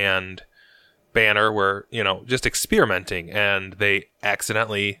 Stark and Banner were, just experimenting, and they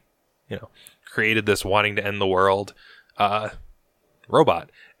accidentally, created this wanting to end the world robot.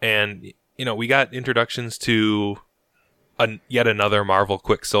 And, we got introductions to yet another Marvel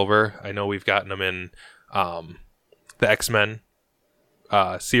Quicksilver. I know we've gotten them in the X-Men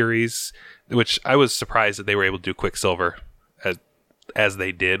series, which I was surprised that they were able to do Quicksilver as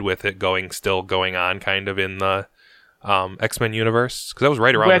they did, with it still going on kind of in the X-Men universe, because that was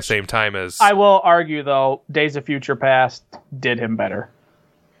right around the same time as... I will argue, though, Days of Future Past did him better.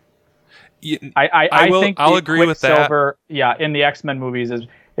 I'll agree with that. Yeah, in the X-Men movies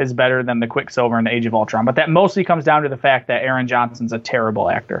is better than the Quicksilver in the Age of Ultron, but that mostly comes down to the fact that Aaron Johnson's a terrible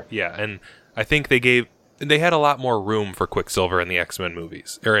actor. Yeah, and I think they had a lot more room for Quicksilver in the X-Men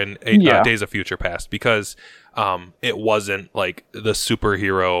movies, or in Days of Future Past, because it wasn't like the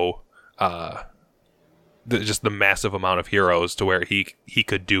superhero, just the massive amount of heroes to where he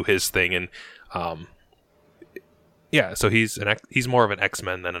could do his thing, and so he's more of an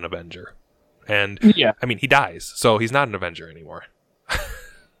X-Men than an Avenger, and I mean, he dies, so he's not an Avenger anymore,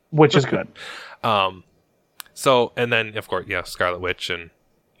 which is good. So, and then of course, Scarlet Witch, and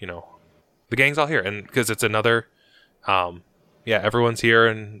the gang's all here, and because it's another, everyone's here,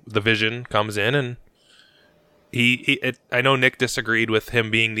 and the Vision comes in, and I know Nick disagreed with him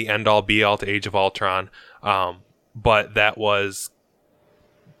being the end all be all to Age of Ultron, but that was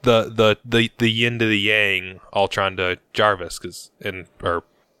the yin to the yang, Ultron to Jarvis, or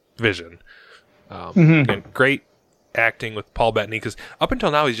Vision, and great acting with Paul Bettany, because up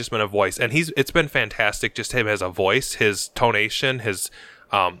until now he's just been a voice, and it's been fantastic, just him as a voice, his tonation, his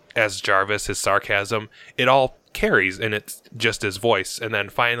as Jarvis, his sarcasm, it all carries, and it's just his voice, and then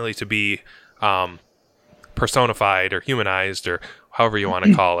finally to be personified or humanized, or however you want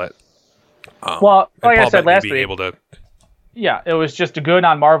to call it. Well, like I said last being week, able to Yeah, it was just good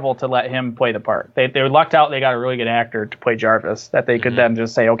on Marvel to let him play the part. They lucked out. They got a really good actor to play Jarvis that they could then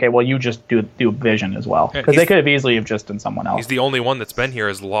just say, okay, well, you just do Vision as well, because they could have easily have just done someone else. He's the only one that's been here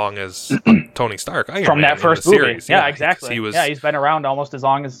as long as Tony Stark, Iron from Man that first in the movie. series. Yeah, exactly. He's been around almost as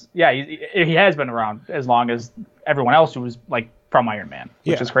long as he has been around as long as everyone else who was like from Iron Man,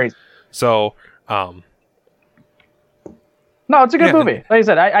 which is crazy. So, no, it's a good movie. Like I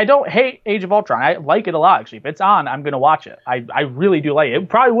said, I don't hate Age of Ultron. I like it a lot, actually. If it's on, I'm going to watch it. I really do like it. It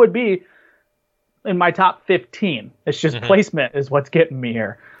probably would be in my top 15. It's just placement is what's getting me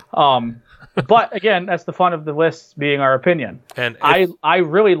here. But again, that's the fun of the lists being our opinion. And I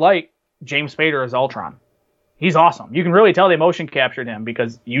really like James Spader as Ultron. He's awesome. You can really tell they motion captured him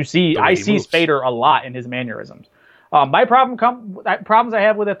because I see moves. Spader a lot in his mannerisms. My problems I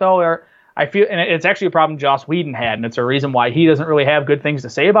have with it though are I feel, and it's actually a problem Joss Whedon had, and it's a reason why he doesn't really have good things to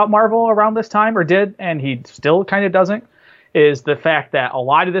say about Marvel around this time, or did, and he still kind of doesn't, is the fact that a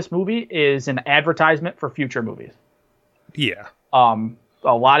lot of this movie is an advertisement for future movies. Yeah. A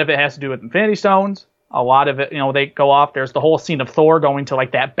lot of it has to do with Infinity Stones. A lot of it, they go off. There's the whole scene of Thor going to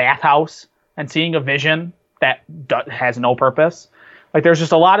like that bathhouse and seeing a vision that has no purpose. Like there's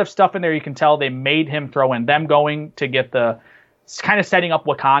just a lot of stuff in there you can tell they made him throw in. Them going to get it's kind of setting up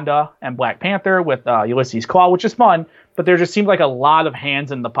Wakanda and Black Panther with Ulysses Claw, which is fun, but there just seems like a lot of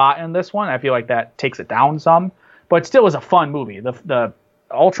hands in the pot in this one. I feel like that takes it down some, but it still is a fun movie. The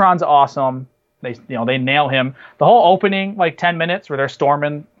Ultron's awesome. They nail him. The whole opening, like 10 minutes where they're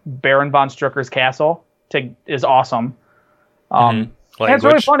storming Baron von Strucker's castle is awesome. It's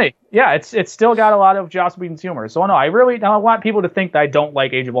really funny. Yeah, it's still got a lot of Joss Whedon's humor. So no, I don't want people to think that I don't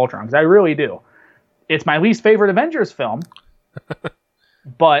like Age of Ultron, because I really do. It's my least favorite Avengers film,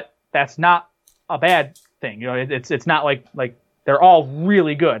 but that's not a bad thing. It's not like they're all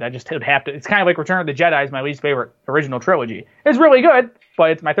really good. I just would have to. It's kind of like Return of the Jedi is my least favorite original trilogy. It's really good,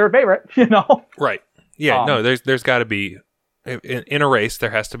 but it's my third favorite. Right. Yeah. No. There's got to be in a race. There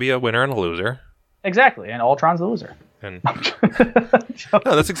has to be a winner and a loser. Exactly, and Ultron's the loser. And no,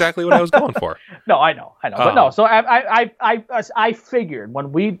 that's exactly what I was going for. No, I know, but no. So I figured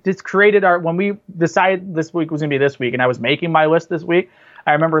when we when we decided this week was gonna be this week, and I was making my list this week,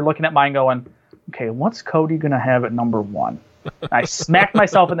 I remember looking at mine going, okay, what's Cody gonna have at number 1? I smacked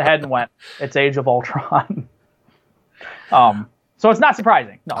myself in the head and went, it's Age of Ultron. So it's not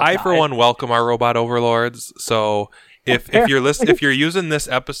surprising. No, for one welcome our robot overlords. So if you're using this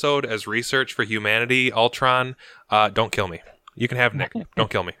episode as research for humanity, Ultron, don't kill me. You can have Nick. Don't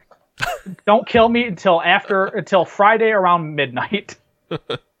kill me. Don't kill me until Friday around midnight.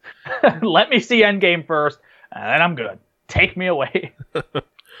 Let me see Endgame first, and then I'm good. Take me away.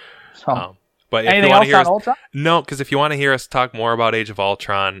 But anything else on Ultron? No, because if you want to hear us talk more about Age of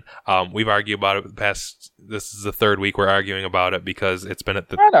Ultron, we've argued about it this is the third week we're arguing about it, because it's been we're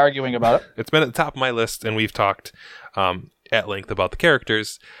not arguing about it. It's been at the top of my list, and we've talked at length about the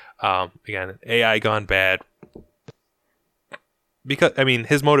characters. Again, AI gone bad. Because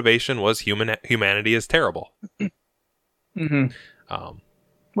his motivation was humanity is terrible.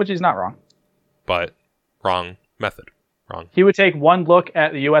 Which he's not wrong. But wrong method. Wrong. He would take one look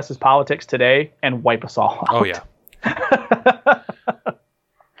at the U.S.'s politics today and wipe us all out. Oh, yeah.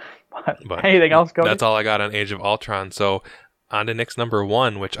 but anything else, Cody? That's all I got on Age of Ultron. So on to Nick's number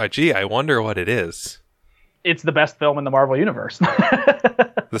 1, which, I wonder what it is. It's the best film in the Marvel Universe.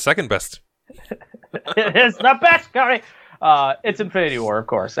 The second best. It is the best, Cody. It's Infinity War, of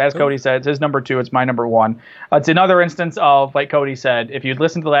course. As Cody said, it's his number 2. It's my number 1. It's another instance of, like Cody said, if you'd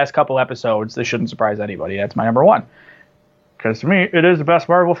listened to the last couple episodes, this shouldn't surprise anybody. That's my number 1. Because to me, it is the best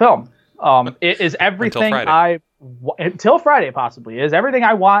Marvel film. It is everything until Friday, possibly. It is everything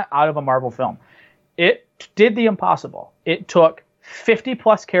I want out of a Marvel film. It did the impossible. It took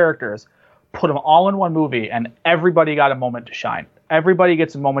 50-plus characters, put them all in one movie, and everybody got a moment to shine. Everybody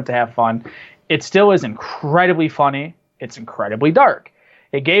gets a moment to have fun. It still is incredibly funny. It's incredibly dark.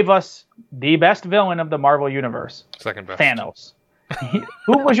 It gave us the best villain of the Marvel Universe. Second best. Thanos.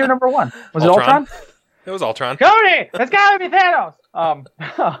 Who was your number 1? Was Ultron? it Ultron? It was Ultron. Cody! It's gotta be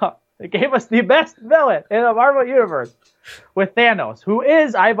Thanos! It gave us the best villain in the Marvel Universe with Thanos, who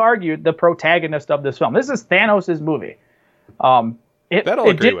is, I've argued, the protagonist of this film. This is Thanos' movie.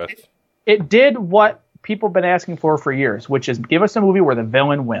 It did what people have been asking for years, which is give us a movie where the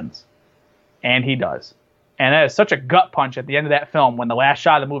villain wins. And he does. And that is such a gut punch at the end of that film when the last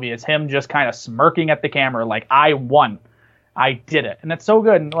shot of the movie is him just kind of smirking at the camera like, I won. I did it. And that's so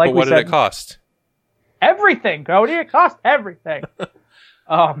good. And like but what did it cost? Everything, Cody. It cost everything.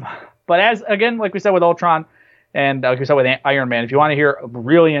 But as, again, like we said with Ultron, And like we said with Iron Man, if you want to hear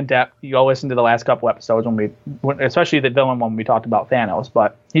really in depth, you go listen to the last couple episodes especially the villain one when we talked about Thanos.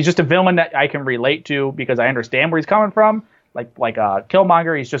 But he's just a villain that I can relate to because I understand where he's coming from. Like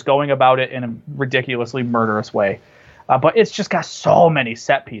Killmonger, he's just going about it in a ridiculously murderous way. But it's just got so many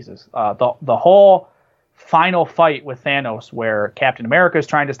set pieces. The whole final fight with Thanos, where Captain America is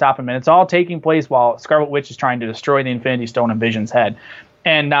trying to stop him, and it's all taking place while Scarlet Witch is trying to destroy the Infinity Stone in Vision's head.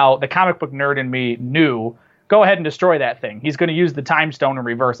 And now the comic book nerd in me knew, go ahead and destroy that thing. He's going to use the time stone and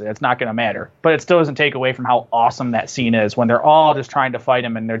reverse it. It's not going to matter. But it still doesn't take away from how awesome that scene is when they're all just trying to fight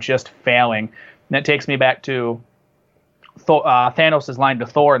him and they're just failing. And it takes me back to Thanos' line to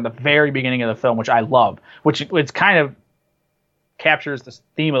Thor in the very beginning of the film, which I love, which it's kind of captures the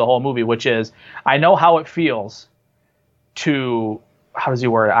theme of the whole movie, which is, I know how it feels to, how does he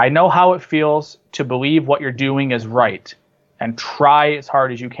word it? I know how it feels to believe what you're doing is right and try as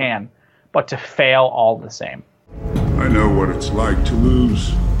hard as you can, but to fail all the same. I know what it's like to lose.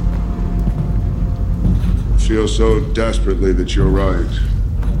 Feel so desperately that you're right,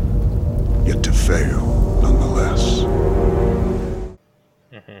 yet to fail nonetheless.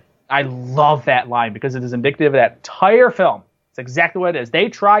 I love that line because it is indicative of that entire film. It's exactly what it is. They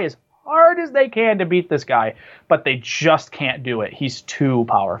try as hard as they can to beat this guy, but they just can't do it. He's too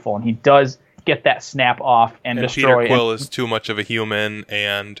powerful, and he does get that snap off and destroy. Peter Quill is too much of a human,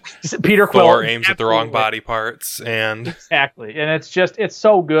 and Peter Quill Thor aims at the wrong body parts, and exactly. And it's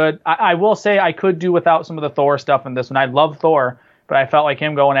so good. I will say I could do without some of the Thor stuff in this one. I love Thor, but I felt like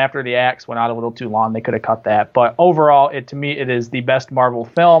him going after the axe went out a little too long. They could have cut that. But overall, to me, it is the best Marvel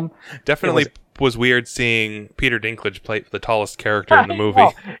film. Definitely was weird seeing Peter Dinklage play the tallest character in the movie.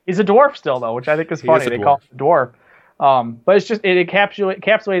 He's a dwarf still, though, which I think is funny. They call him a dwarf. But it's just, it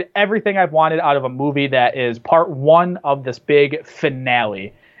encapsulated everything I've wanted out of a movie that is part one of this big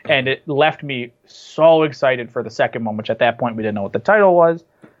finale. And it left me so excited for the second one, which at that point we didn't know what the title was.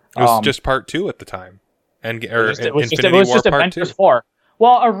 It was just part two at the time. It was just Avengers 4.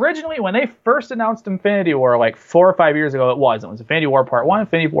 Well, originally, when they first announced Infinity War, like 4 or 5 years ago, it was Infinity War Part 1,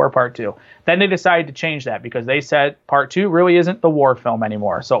 Infinity War Part 2. Then they decided to change that because they said Part 2 really isn't the war film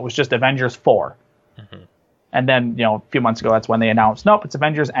anymore. So it was just Avengers 4. Mm-hmm. And then, a few months ago, that's when they announced, nope, it's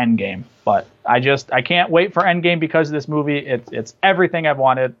Avengers Endgame. But I can't wait for Endgame because of this movie. It's everything I've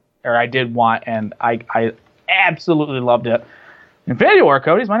wanted, or I did want, and I absolutely loved it. Infinity War,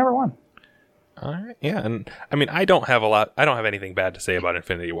 Cody's my number one. All right, yeah, and I mean, I don't have anything bad to say about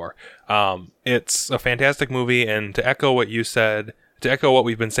Infinity War. It's a fantastic movie, and to echo what you said, to echo what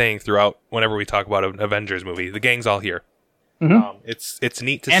we've been saying throughout whenever we talk about an Avengers movie, the gang's all here. Mm-hmm. It's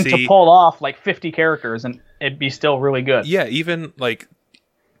neat to see. And to pull off like 50 characters and it'd be still really good. Yeah, even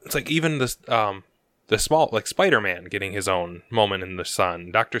even this the small, like Spider-Man getting his own moment in the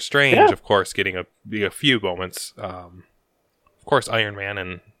sun, Doctor Strange, of course, getting a few moments. Of course, Iron Man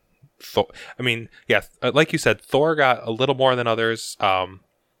and Thor. I mean, yeah, like you said, Thor got a little more than others.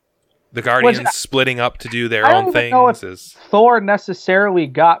 The Guardians splitting up to do their own things. Thor necessarily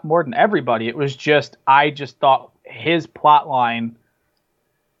got more than everybody. It was just, I just thought his plot line.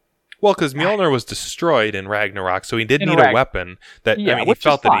 Well, because Mjolnir was destroyed in Ragnarok, so he did need a weapon. He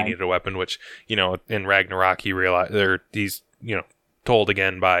felt that he needed a weapon, which, in Ragnarok he realized, or he's, told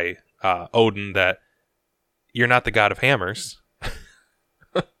again by Odin that you're not the god of hammers.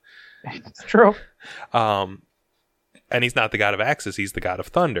 It's true. And he's not the god of axes, he's the god of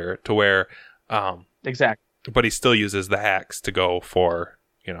thunder, to where... exactly. But he still uses the axe to go for,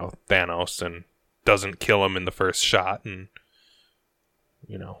 Thanos, and doesn't kill him in the first shot, and,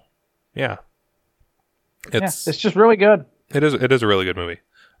 yeah. It's just really good. It is a really good movie.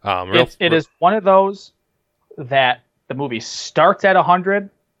 It is one of those that the movie starts at 100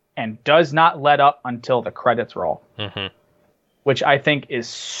 and does not let up until the credits roll. Mm-hmm. Which I think is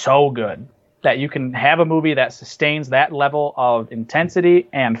so good. That you can have a movie that sustains that level of intensity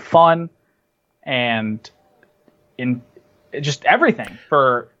and fun and in just everything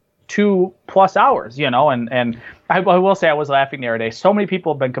for 2+ hours, and I will say I was laughing the other day. So many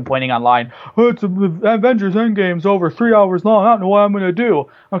people have been complaining online, it's Avengers Endgame's over 3 hours long. I don't know what I'm going to do.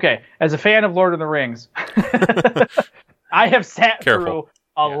 Okay, as a fan of Lord of the Rings, I have sat through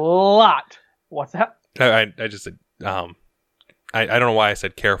a lot. What's that? I just said, I don't know why I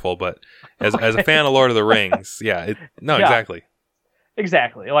said careful, but as a fan of Lord of the Rings, exactly.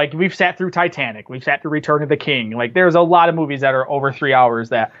 Exactly. Like, we've sat through Titanic. We've sat through Return of the King. Like, there's a lot of movies that are over 3 hours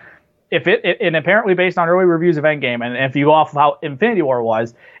that, and apparently based on early reviews of Endgame, and if you go off of how Infinity War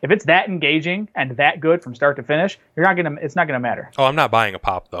was, if it's that engaging and that good from start to finish, it's not gonna matter. Oh, I'm not buying a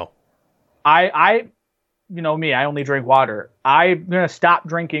pop, though. I me, I only drink water. I'm gonna stop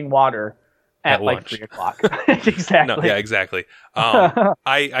drinking water at like lunch. 3:00. Exactly. No, yeah, exactly.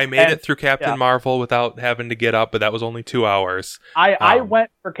 I made it through Captain yeah. Marvel without having to get up, but that was only 2 hours. I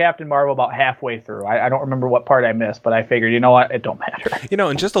went for Captain Marvel about halfway through. I don't remember what part I missed, but I figured, you know what, it don't matter.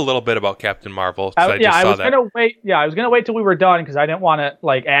 And just a little bit about Captain Marvel. I was gonna wait. Yeah, I was gonna wait till we were done because I didn't want to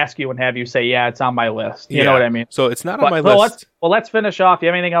like ask you and have you say, yeah, it's on my list. You know what I mean? So it's not on my list. Let's finish off. Do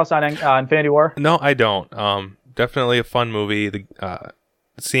you have anything else on Infinity War? No, I don't. Definitely a fun movie.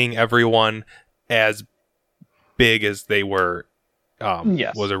 Seeing everyone as big as they were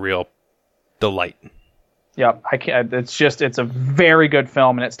was a real delight. Yep, I can't. It's a very good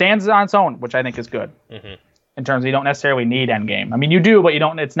film, and it stands on its own, which I think is good. Mm-hmm. In terms of you don't necessarily need Endgame. I mean, you do, but you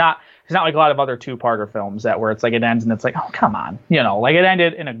don't. It's not like a lot of other two-parter films where it's like it ends and it's like, oh, come on, like it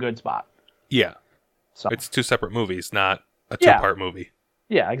ended in a good spot. Yeah, so it's two separate movies, not a two-part movie.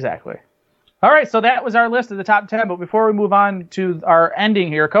 Yeah, exactly. All right, so that was our list of the top 10. But before we move on to our ending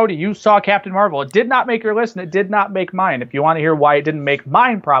here, Cody, you saw Captain Marvel. It did not make your list, and it did not make mine. If you want to hear why it didn't make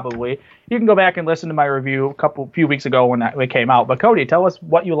mine, probably, you can go back and listen to my review few weeks ago when it came out. But Cody, tell us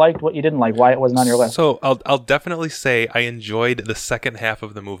what you liked, what you didn't like, why it wasn't on your list. So I'll definitely say I enjoyed the second half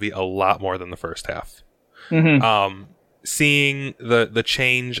of the movie a lot more than the first half. Mm-hmm. Seeing the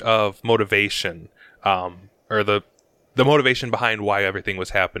change of motivation, or the motivation behind why everything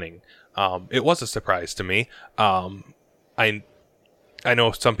was happening. It was a surprise to me. I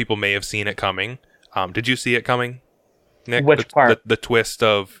know some people may have seen it coming. Did you see it coming, Nick? Which part? The twist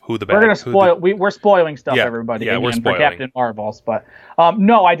of who the bad. We're gonna spoil. We're spoiling stuff, everybody. Yeah, we're spoiling for Captain Marvels, but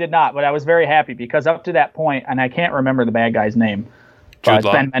no, I did not. But I was very happy because up to that point, and I can't remember the bad guy's name. Jude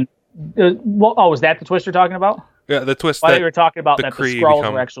Law. Is that the twist you're talking about? Yeah, the twist. Well, you were talking about that Kree the Skrulls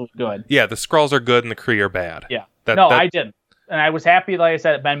were actually good. Yeah, the Skrulls are good and the Kree are bad. Yeah. I didn't. And I was happy, like I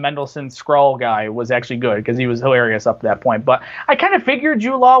said, Ben Mendelsohn's Skrull guy was actually good because he was hilarious up to that point. But I kind of figured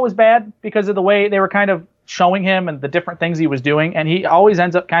Jude Law was bad because of the way they were kind of showing him and the different things he was doing. And he always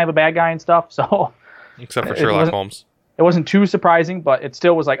ends up kind of a bad guy and stuff. So except for Sherlock Holmes. It wasn't too surprising, but it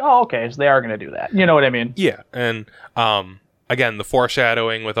still was like, oh, okay, so they are going to do that. You know what I mean? Yeah. And again, the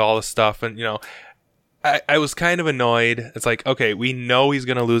foreshadowing with all the stuff. And, I was kind of annoyed. It's like, okay, we know he's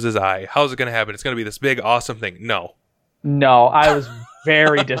going to lose his eye. How's it going to happen? It's going to be this big, awesome thing. No, I was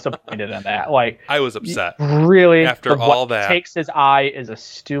very disappointed in that. Like, I was upset. Really? After all that. Takes his eye is a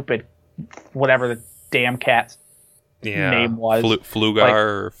stupid, whatever the damn cat's name was. Flugar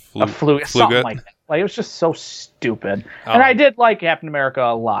or something like that. Like, it was just so stupid. And I did like Captain America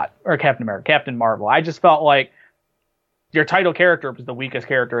a lot. Or Captain Marvel. I just felt like your title character was the weakest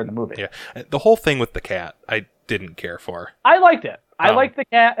character in the movie. Yeah. The whole thing with the cat, I didn't care for. I liked it. I liked the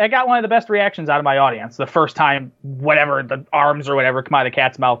cat. I got one of the best reactions out of my audience the first time, whatever, the arms or whatever come out of the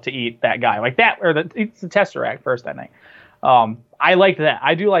cat's mouth to eat that guy. Like that, or it's the Tesseract first, I think. I liked that.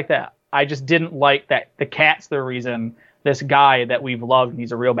 I do like that. I just didn't like that the cat's the reason this guy that we've loved and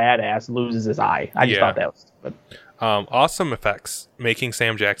he's a real badass loses his eye. I just thought that was stupid. Awesome effects. Making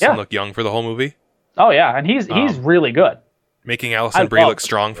Sam Jackson look young for the whole movie. Oh, yeah. And he's really good. Making Alison Brie look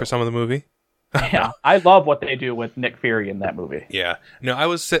strong for some of the movie. Yeah, I love what they do with Nick Fury in that movie. Yeah. No, I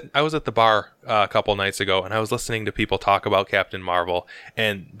was at the bar a couple nights ago, and I was listening to people talk about Captain Marvel,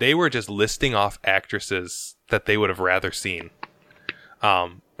 and they were just listing off actresses that they would have rather seen.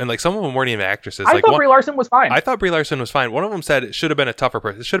 And like some of them weren't even actresses. I thought Brie Larson was fine. I thought Brie Larson was fine. One of them said it should have been a tougher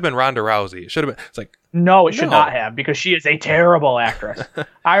person. It should have been Ronda Rousey. It should have been. It's like no, it should not have because she is a terrible actress.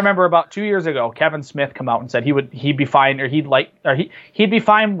 I remember about 2 years ago, Kevin Smith come out and said he'd be fine he'd be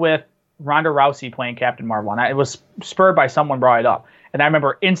fine with Ronda Rousey playing Captain Marvel, and it was spurred by someone brought it up. And I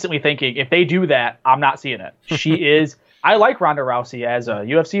remember instantly thinking, if they do that, I'm not seeing it. She is. I like Ronda Rousey as a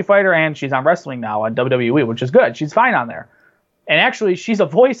UFC fighter, and she's on wrestling now on WWE, which is good. She's fine on there. And actually, she's a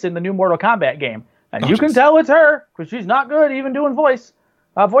voice in the new Mortal Kombat game. And you can tell it's her, because she's not good even doing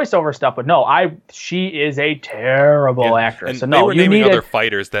voiceover stuff. But no, she is a terrible actress. And so no, they were naming other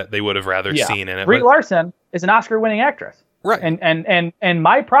fighters that they would have rather seen in it. Brie Larson is an Oscar-winning actress. Right. And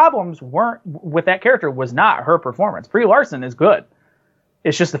my problems weren't with that character was not her performance. Brie Larson is good.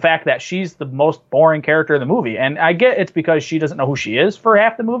 It's just the fact that she's the most boring character in the movie. And I get it's because she doesn't know who she is for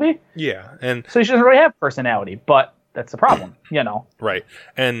half the movie. Yeah. And so she doesn't really have personality, but that's the problem, Right.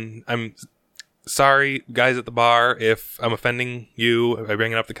 And I'm sorry, guys at the bar, if I'm offending you by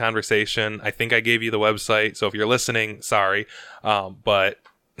bringing up the conversation. I think I gave you the website, so if you're listening, sorry. But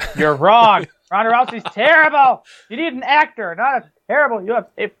you're wrong. Ronda Rousey's terrible. You need an actor, not a terrible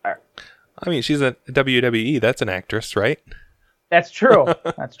UFC fighter. I mean, she's a WWE. That's an actress, right? That's true.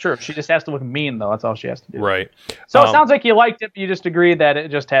 That's true. She just has to look mean, though. That's all she has to do. Right. So it sounds like you liked it, but you just agreed that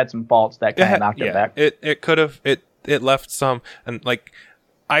it just had some faults that kind of knocked it back. It could have. It left some, and like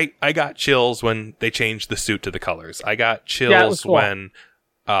I got chills when they changed the suit to the colors. I got chills Yeah, it was cool. when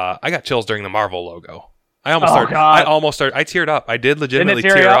I got chills during the Marvel logo. I God. almost started. I teared up. I did legitimately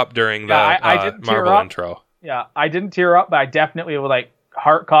Didn't it tear tear up during the I didn't tear Marvel up. intro. Yeah, I didn't tear up, but I definitely was like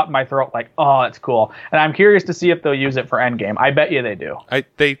heart caught in my throat, like, oh, that's cool. And I'm curious to see if they'll use it for Endgame. I bet you they do. I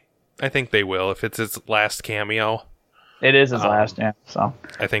think they will if it's his last cameo. It is his last, yeah. So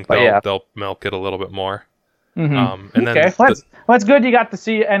I think But they'll milk it a little bit more. Mhm. And then okay, well, that's good. You got to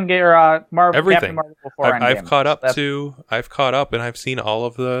see Endgame or Marvel, everything. Captain Marvel before Endgame. I've caught up That's- I've caught up, and I've seen all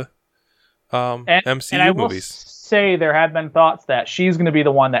of the MCU and I will movies. say there have been thoughts that she's going to be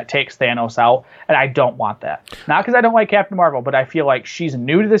the one that takes Thanos out, and I don't want that. Not because I don't like Captain Marvel, but I feel like she's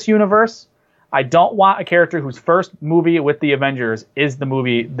new to this universe. I don't want a character whose first movie with the Avengers is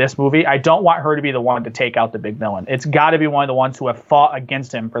this movie. I don't want her to be the one to take out the big villain. It's got to be one of the ones who have fought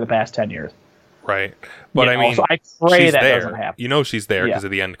against him for the past 10 years. Right. But You I know, mean, so I pray she's that there. doesn't happen. You know she's there Yeah. because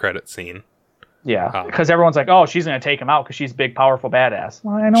of the end credit scene. Yeah, because everyone's like, oh, she's going to take him out because she's a big, powerful badass.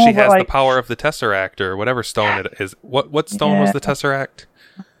 Well, I know, She but has like, the power of the Tesseract or whatever stone it is. What stone was the Tesseract?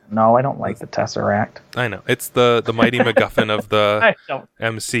 No, I don't like the Tesseract. I know. It's the mighty MacGuffin of the I don't.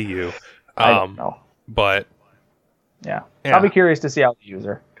 MCU. I don't know. But Yeah. Yeah. I'll be curious to see how they use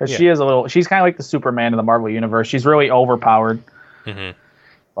her because Yeah. she's kind of like the Superman of the Marvel universe. She's really overpowered. Mhm.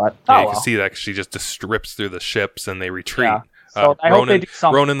 But you can see that 'cause she just strips through the ships and they retreat. Yeah. So I hope they do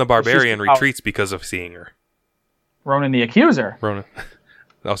something. Ronan the Barbarian She's- retreats because of seeing her. Ronan the Accuser. Ronan.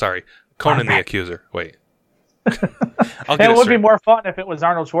 Oh, sorry. Conan the Accuser. Wait. I'll get It it would be straight. more fun if it was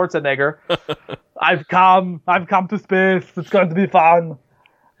Arnold Schwarzenegger. I've come to space. It's going to be fun.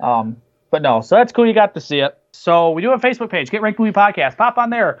 But no, so that's cool. You got to see it. So we do have a Facebook page, Get Ranked Movie Podcast. Pop on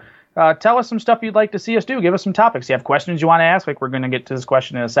there. Tell us some stuff you'd like to see us do. Give us some topics. You have questions you want to ask, like we're going to get to this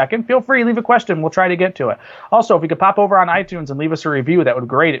question in a second. Feel free, leave a question. We'll try to get to it. Also, if you could pop over on iTunes and leave us a review, that would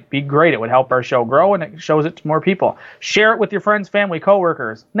be great. It would help our show grow, and it shows it to more people. Share it with your friends, family,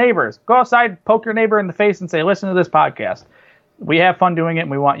 coworkers, neighbors. Go outside, poke your neighbor in the face, and say, listen to this podcast. We have fun doing it,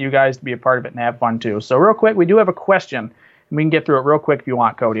 and we want you guys to be a part of it and have fun too. So real quick, we do have a question, and we can get through it real quick if you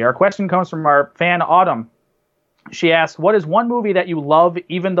want, Cody. Our question comes from our fan, Autumn. She asks, what is one movie that you love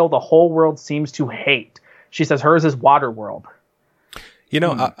even though the whole world seems to hate? She says hers is Waterworld. You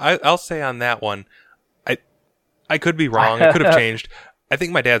know, I'll say on that one, I could be wrong. It could have changed. I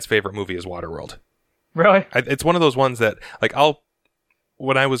think my dad's favorite movie is Waterworld. Really? It's one of those ones that, like,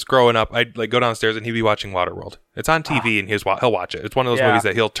 when I was growing up, I'd like go downstairs and he'd be watching Waterworld. It's on TV and he'll watch it. It's one of those movies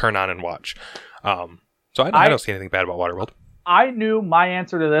that he'll turn on and watch. So I don't see anything bad about Waterworld. I knew my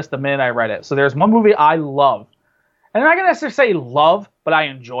answer to this the minute I read it. So there's one movie I love. And I'm not going to necessarily say love, but I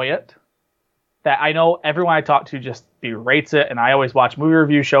enjoy it. That I know everyone I talk to just berates it. And I always watch movie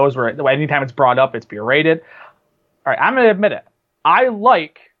review shows where anytime it's brought up, it's berated. All right, I'm going to admit it. I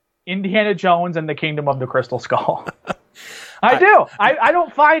like Indiana Jones and the Kingdom of the Crystal Skull. I do. I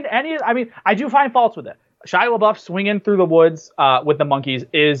don't find any. I mean, I do find faults with it. Shia LaBeouf swinging through the woods with the monkeys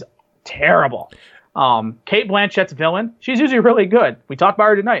is terrible. Kate Blanchett's villain, she's usually really good. We talked about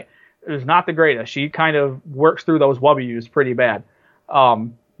her tonight. It was not the greatest. She kind of works through those W's pretty bad.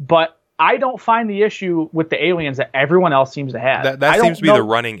 But I don't find the issue with the aliens that everyone else seems to have. That seems to be the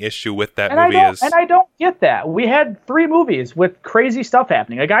running issue with that movie. And I don't get that. We had 3 movies with crazy stuff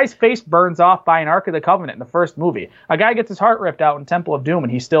happening. A guy's face burns off by an Ark of the Covenant in the first movie. A guy gets his heart ripped out in Temple of Doom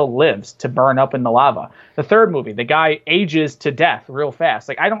and he still lives to burn up in the lava. The third movie, the guy ages to death real fast.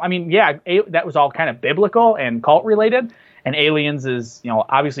 That was all kind of biblical and cult related. And Aliens is,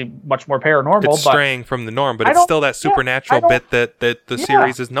 obviously much more paranormal. It's straying from the norm, but I it's don't- still that supernatural bit that the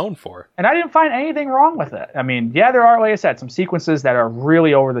series is known for. And I didn't find anything wrong with it. I mean, yeah, there are, like I said, some sequences that are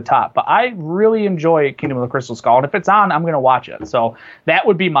really over the top. But I really enjoy Kingdom of the Crystal Skull. And if it's on, I'm going to watch it. So that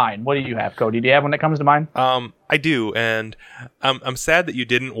would be mine. What do you have, Cody? Do you have one that comes to mind? I do. And I'm sad that you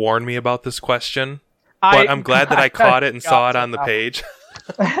didn't warn me about this question. But I'm glad that I caught it and saw it on the page.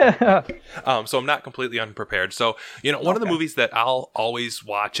 So I'm not completely unprepared. So, one of the movies that I'll always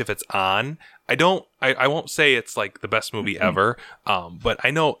watch if it's on, I won't say it's like the best movie ever, but I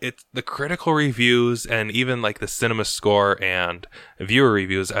know it's the critical reviews and even like the cinema score and viewer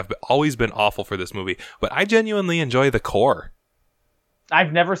reviews have always been awful for this movie, but I genuinely enjoy The Core.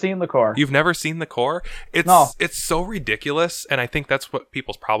 I've never seen The Core. You've never seen The Core? It's so ridiculous, and I think that's what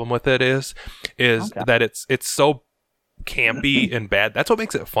people's problem with it is that it's so campy and bad. That's what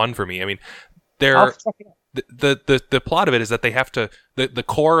makes it fun for me. I mean, the plot of it is that they have to the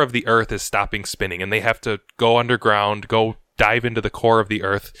core of the earth is stopping spinning, and they have to go underground, go dive into the core of the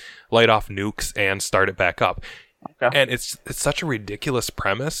earth, light off nukes, and start it back up. Okay. And it's such a ridiculous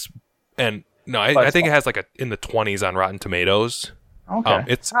premise. And no, I think it has like in the 20s on Rotten Tomatoes.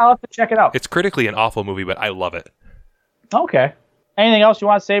 Okay. I'll have to check it out. It's critically an awful movie, but I love it. Okay. Anything else you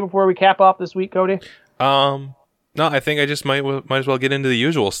want to say before we cap off this week, Cody? No, I think I just might as well get into the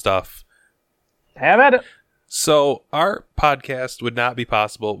usual stuff. Have at it. So our podcast would not be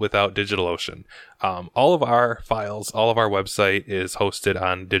possible without DigitalOcean. All of our files, all of our website is hosted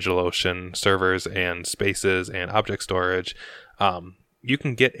on DigitalOcean servers and spaces and object storage. You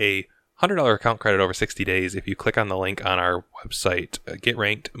can get a $100 account credit over 60 days if you click on the link on our website,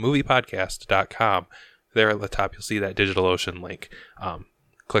 getrankedmoviepodcast.com. There at the top, you'll see that DigitalOcean link.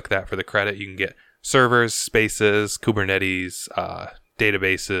 Click that for the credit. You can get servers, spaces, Kubernetes,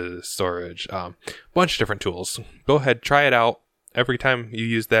 databases, storage, bunch of different tools. Go ahead, try it out. Every time you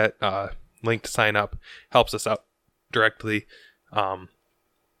use that link to sign up, helps us out directly.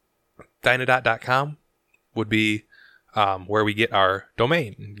 Dynadot.com would be where we get our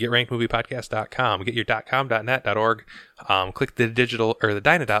domain. GetRankedMoviePodcast.com. Get your .com, .net, .org. Click the the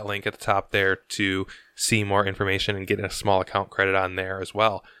Dynadot link at the top there to see more information and get a small account credit on there as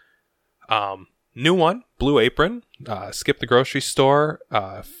well. New one, Blue Apron. Skip the grocery store.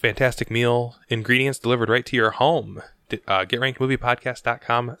 Fantastic meal ingredients delivered right to your home.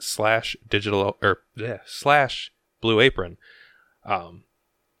 GetRankedMoviePodcast.com /digital Blue Apron.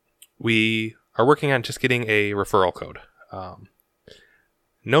 We are working on just getting a referral code.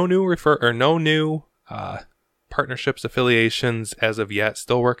 No new partnerships, affiliations as of yet.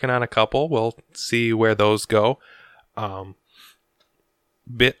 Still working on a couple. We'll see where those go.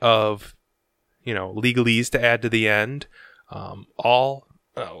 Bit of legalese to add to the end. Let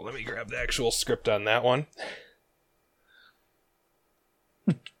me grab the actual script on that one.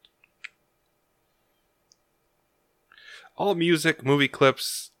 All music, movie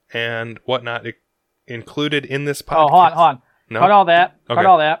clips, and whatnot included in this podcast. Oh, hold on. No? Cut all that. Okay. Cut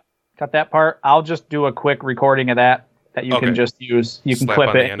all that. Cut that part. I'll just do a quick recording of that you can just use. You can Slap clip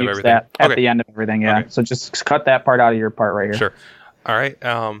on it the end and of use everything. that at Okay. the end of everything. Yeah. Okay. So just cut that part out of your part right here. Sure. All right.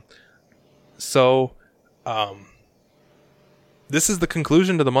 So, this is the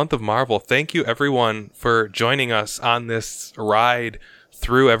conclusion to the month of Marvel. Thank you, everyone, for joining us on this ride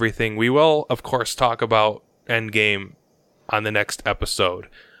through everything. We will, of course, talk about Endgame on the next episode.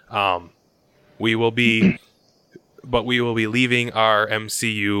 We will be leaving our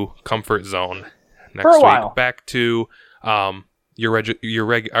MCU comfort zone next For a week. while. Back to our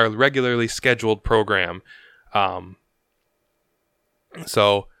regularly scheduled program.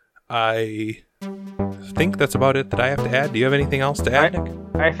 So I think that's about it that I have to add. Do you have anything else to add, Nick?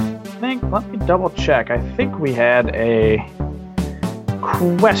 I think, let me double check. I think we had a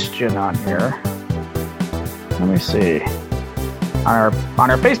question on here. Let me see. On our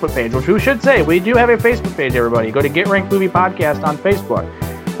Facebook page, which we should say, we do have a Facebook page, everybody. Go to Get Ranked Movie Podcast on Facebook.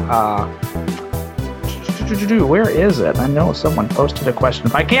 Where is it? I know someone posted a question.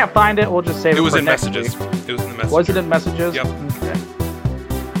 If I can't find it, we'll just save it It was for in next messages. week. It was in the messages. Was it in messages? Yep. Okay.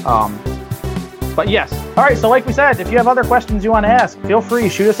 But yes. All right. So like we said, if you have other questions you want to ask, feel free.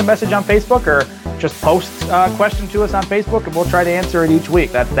 Shoot us a message on Facebook or just post a question to us on Facebook, and we'll try to answer it each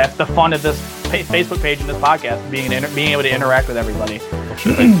week. That's the fun of this Facebook page and this podcast, being able to interact with everybody.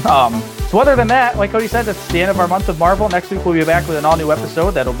 So other than that, like Cody said, that's the end of our month of Marvel. Next week we'll be back with an all-new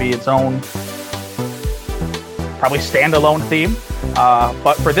episode that'll be its own, probably standalone theme.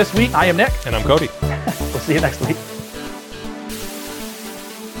 But for this week, I am Nick. And I'm Cody. We'll see you next week.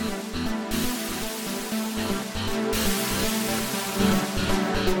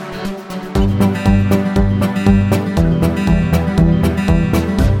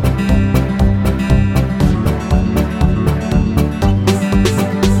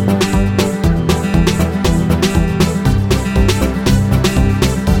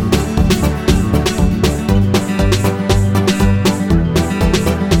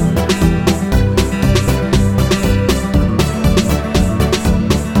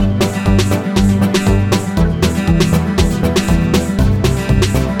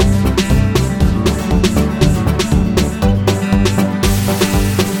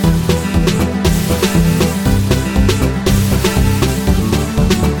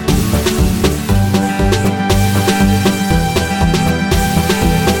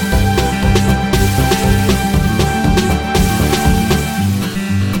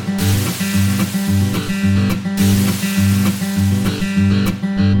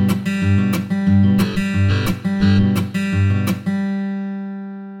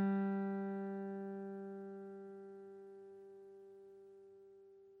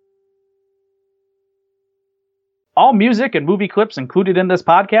 All music and movie clips included in this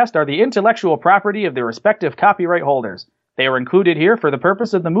podcast are the intellectual property of their respective copyright holders. They are included here for the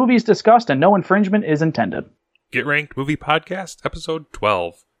purpose of the movies discussed, and no infringement is intended. Get Ranked Movie Podcast, Episode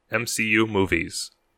 12, MCU Movies.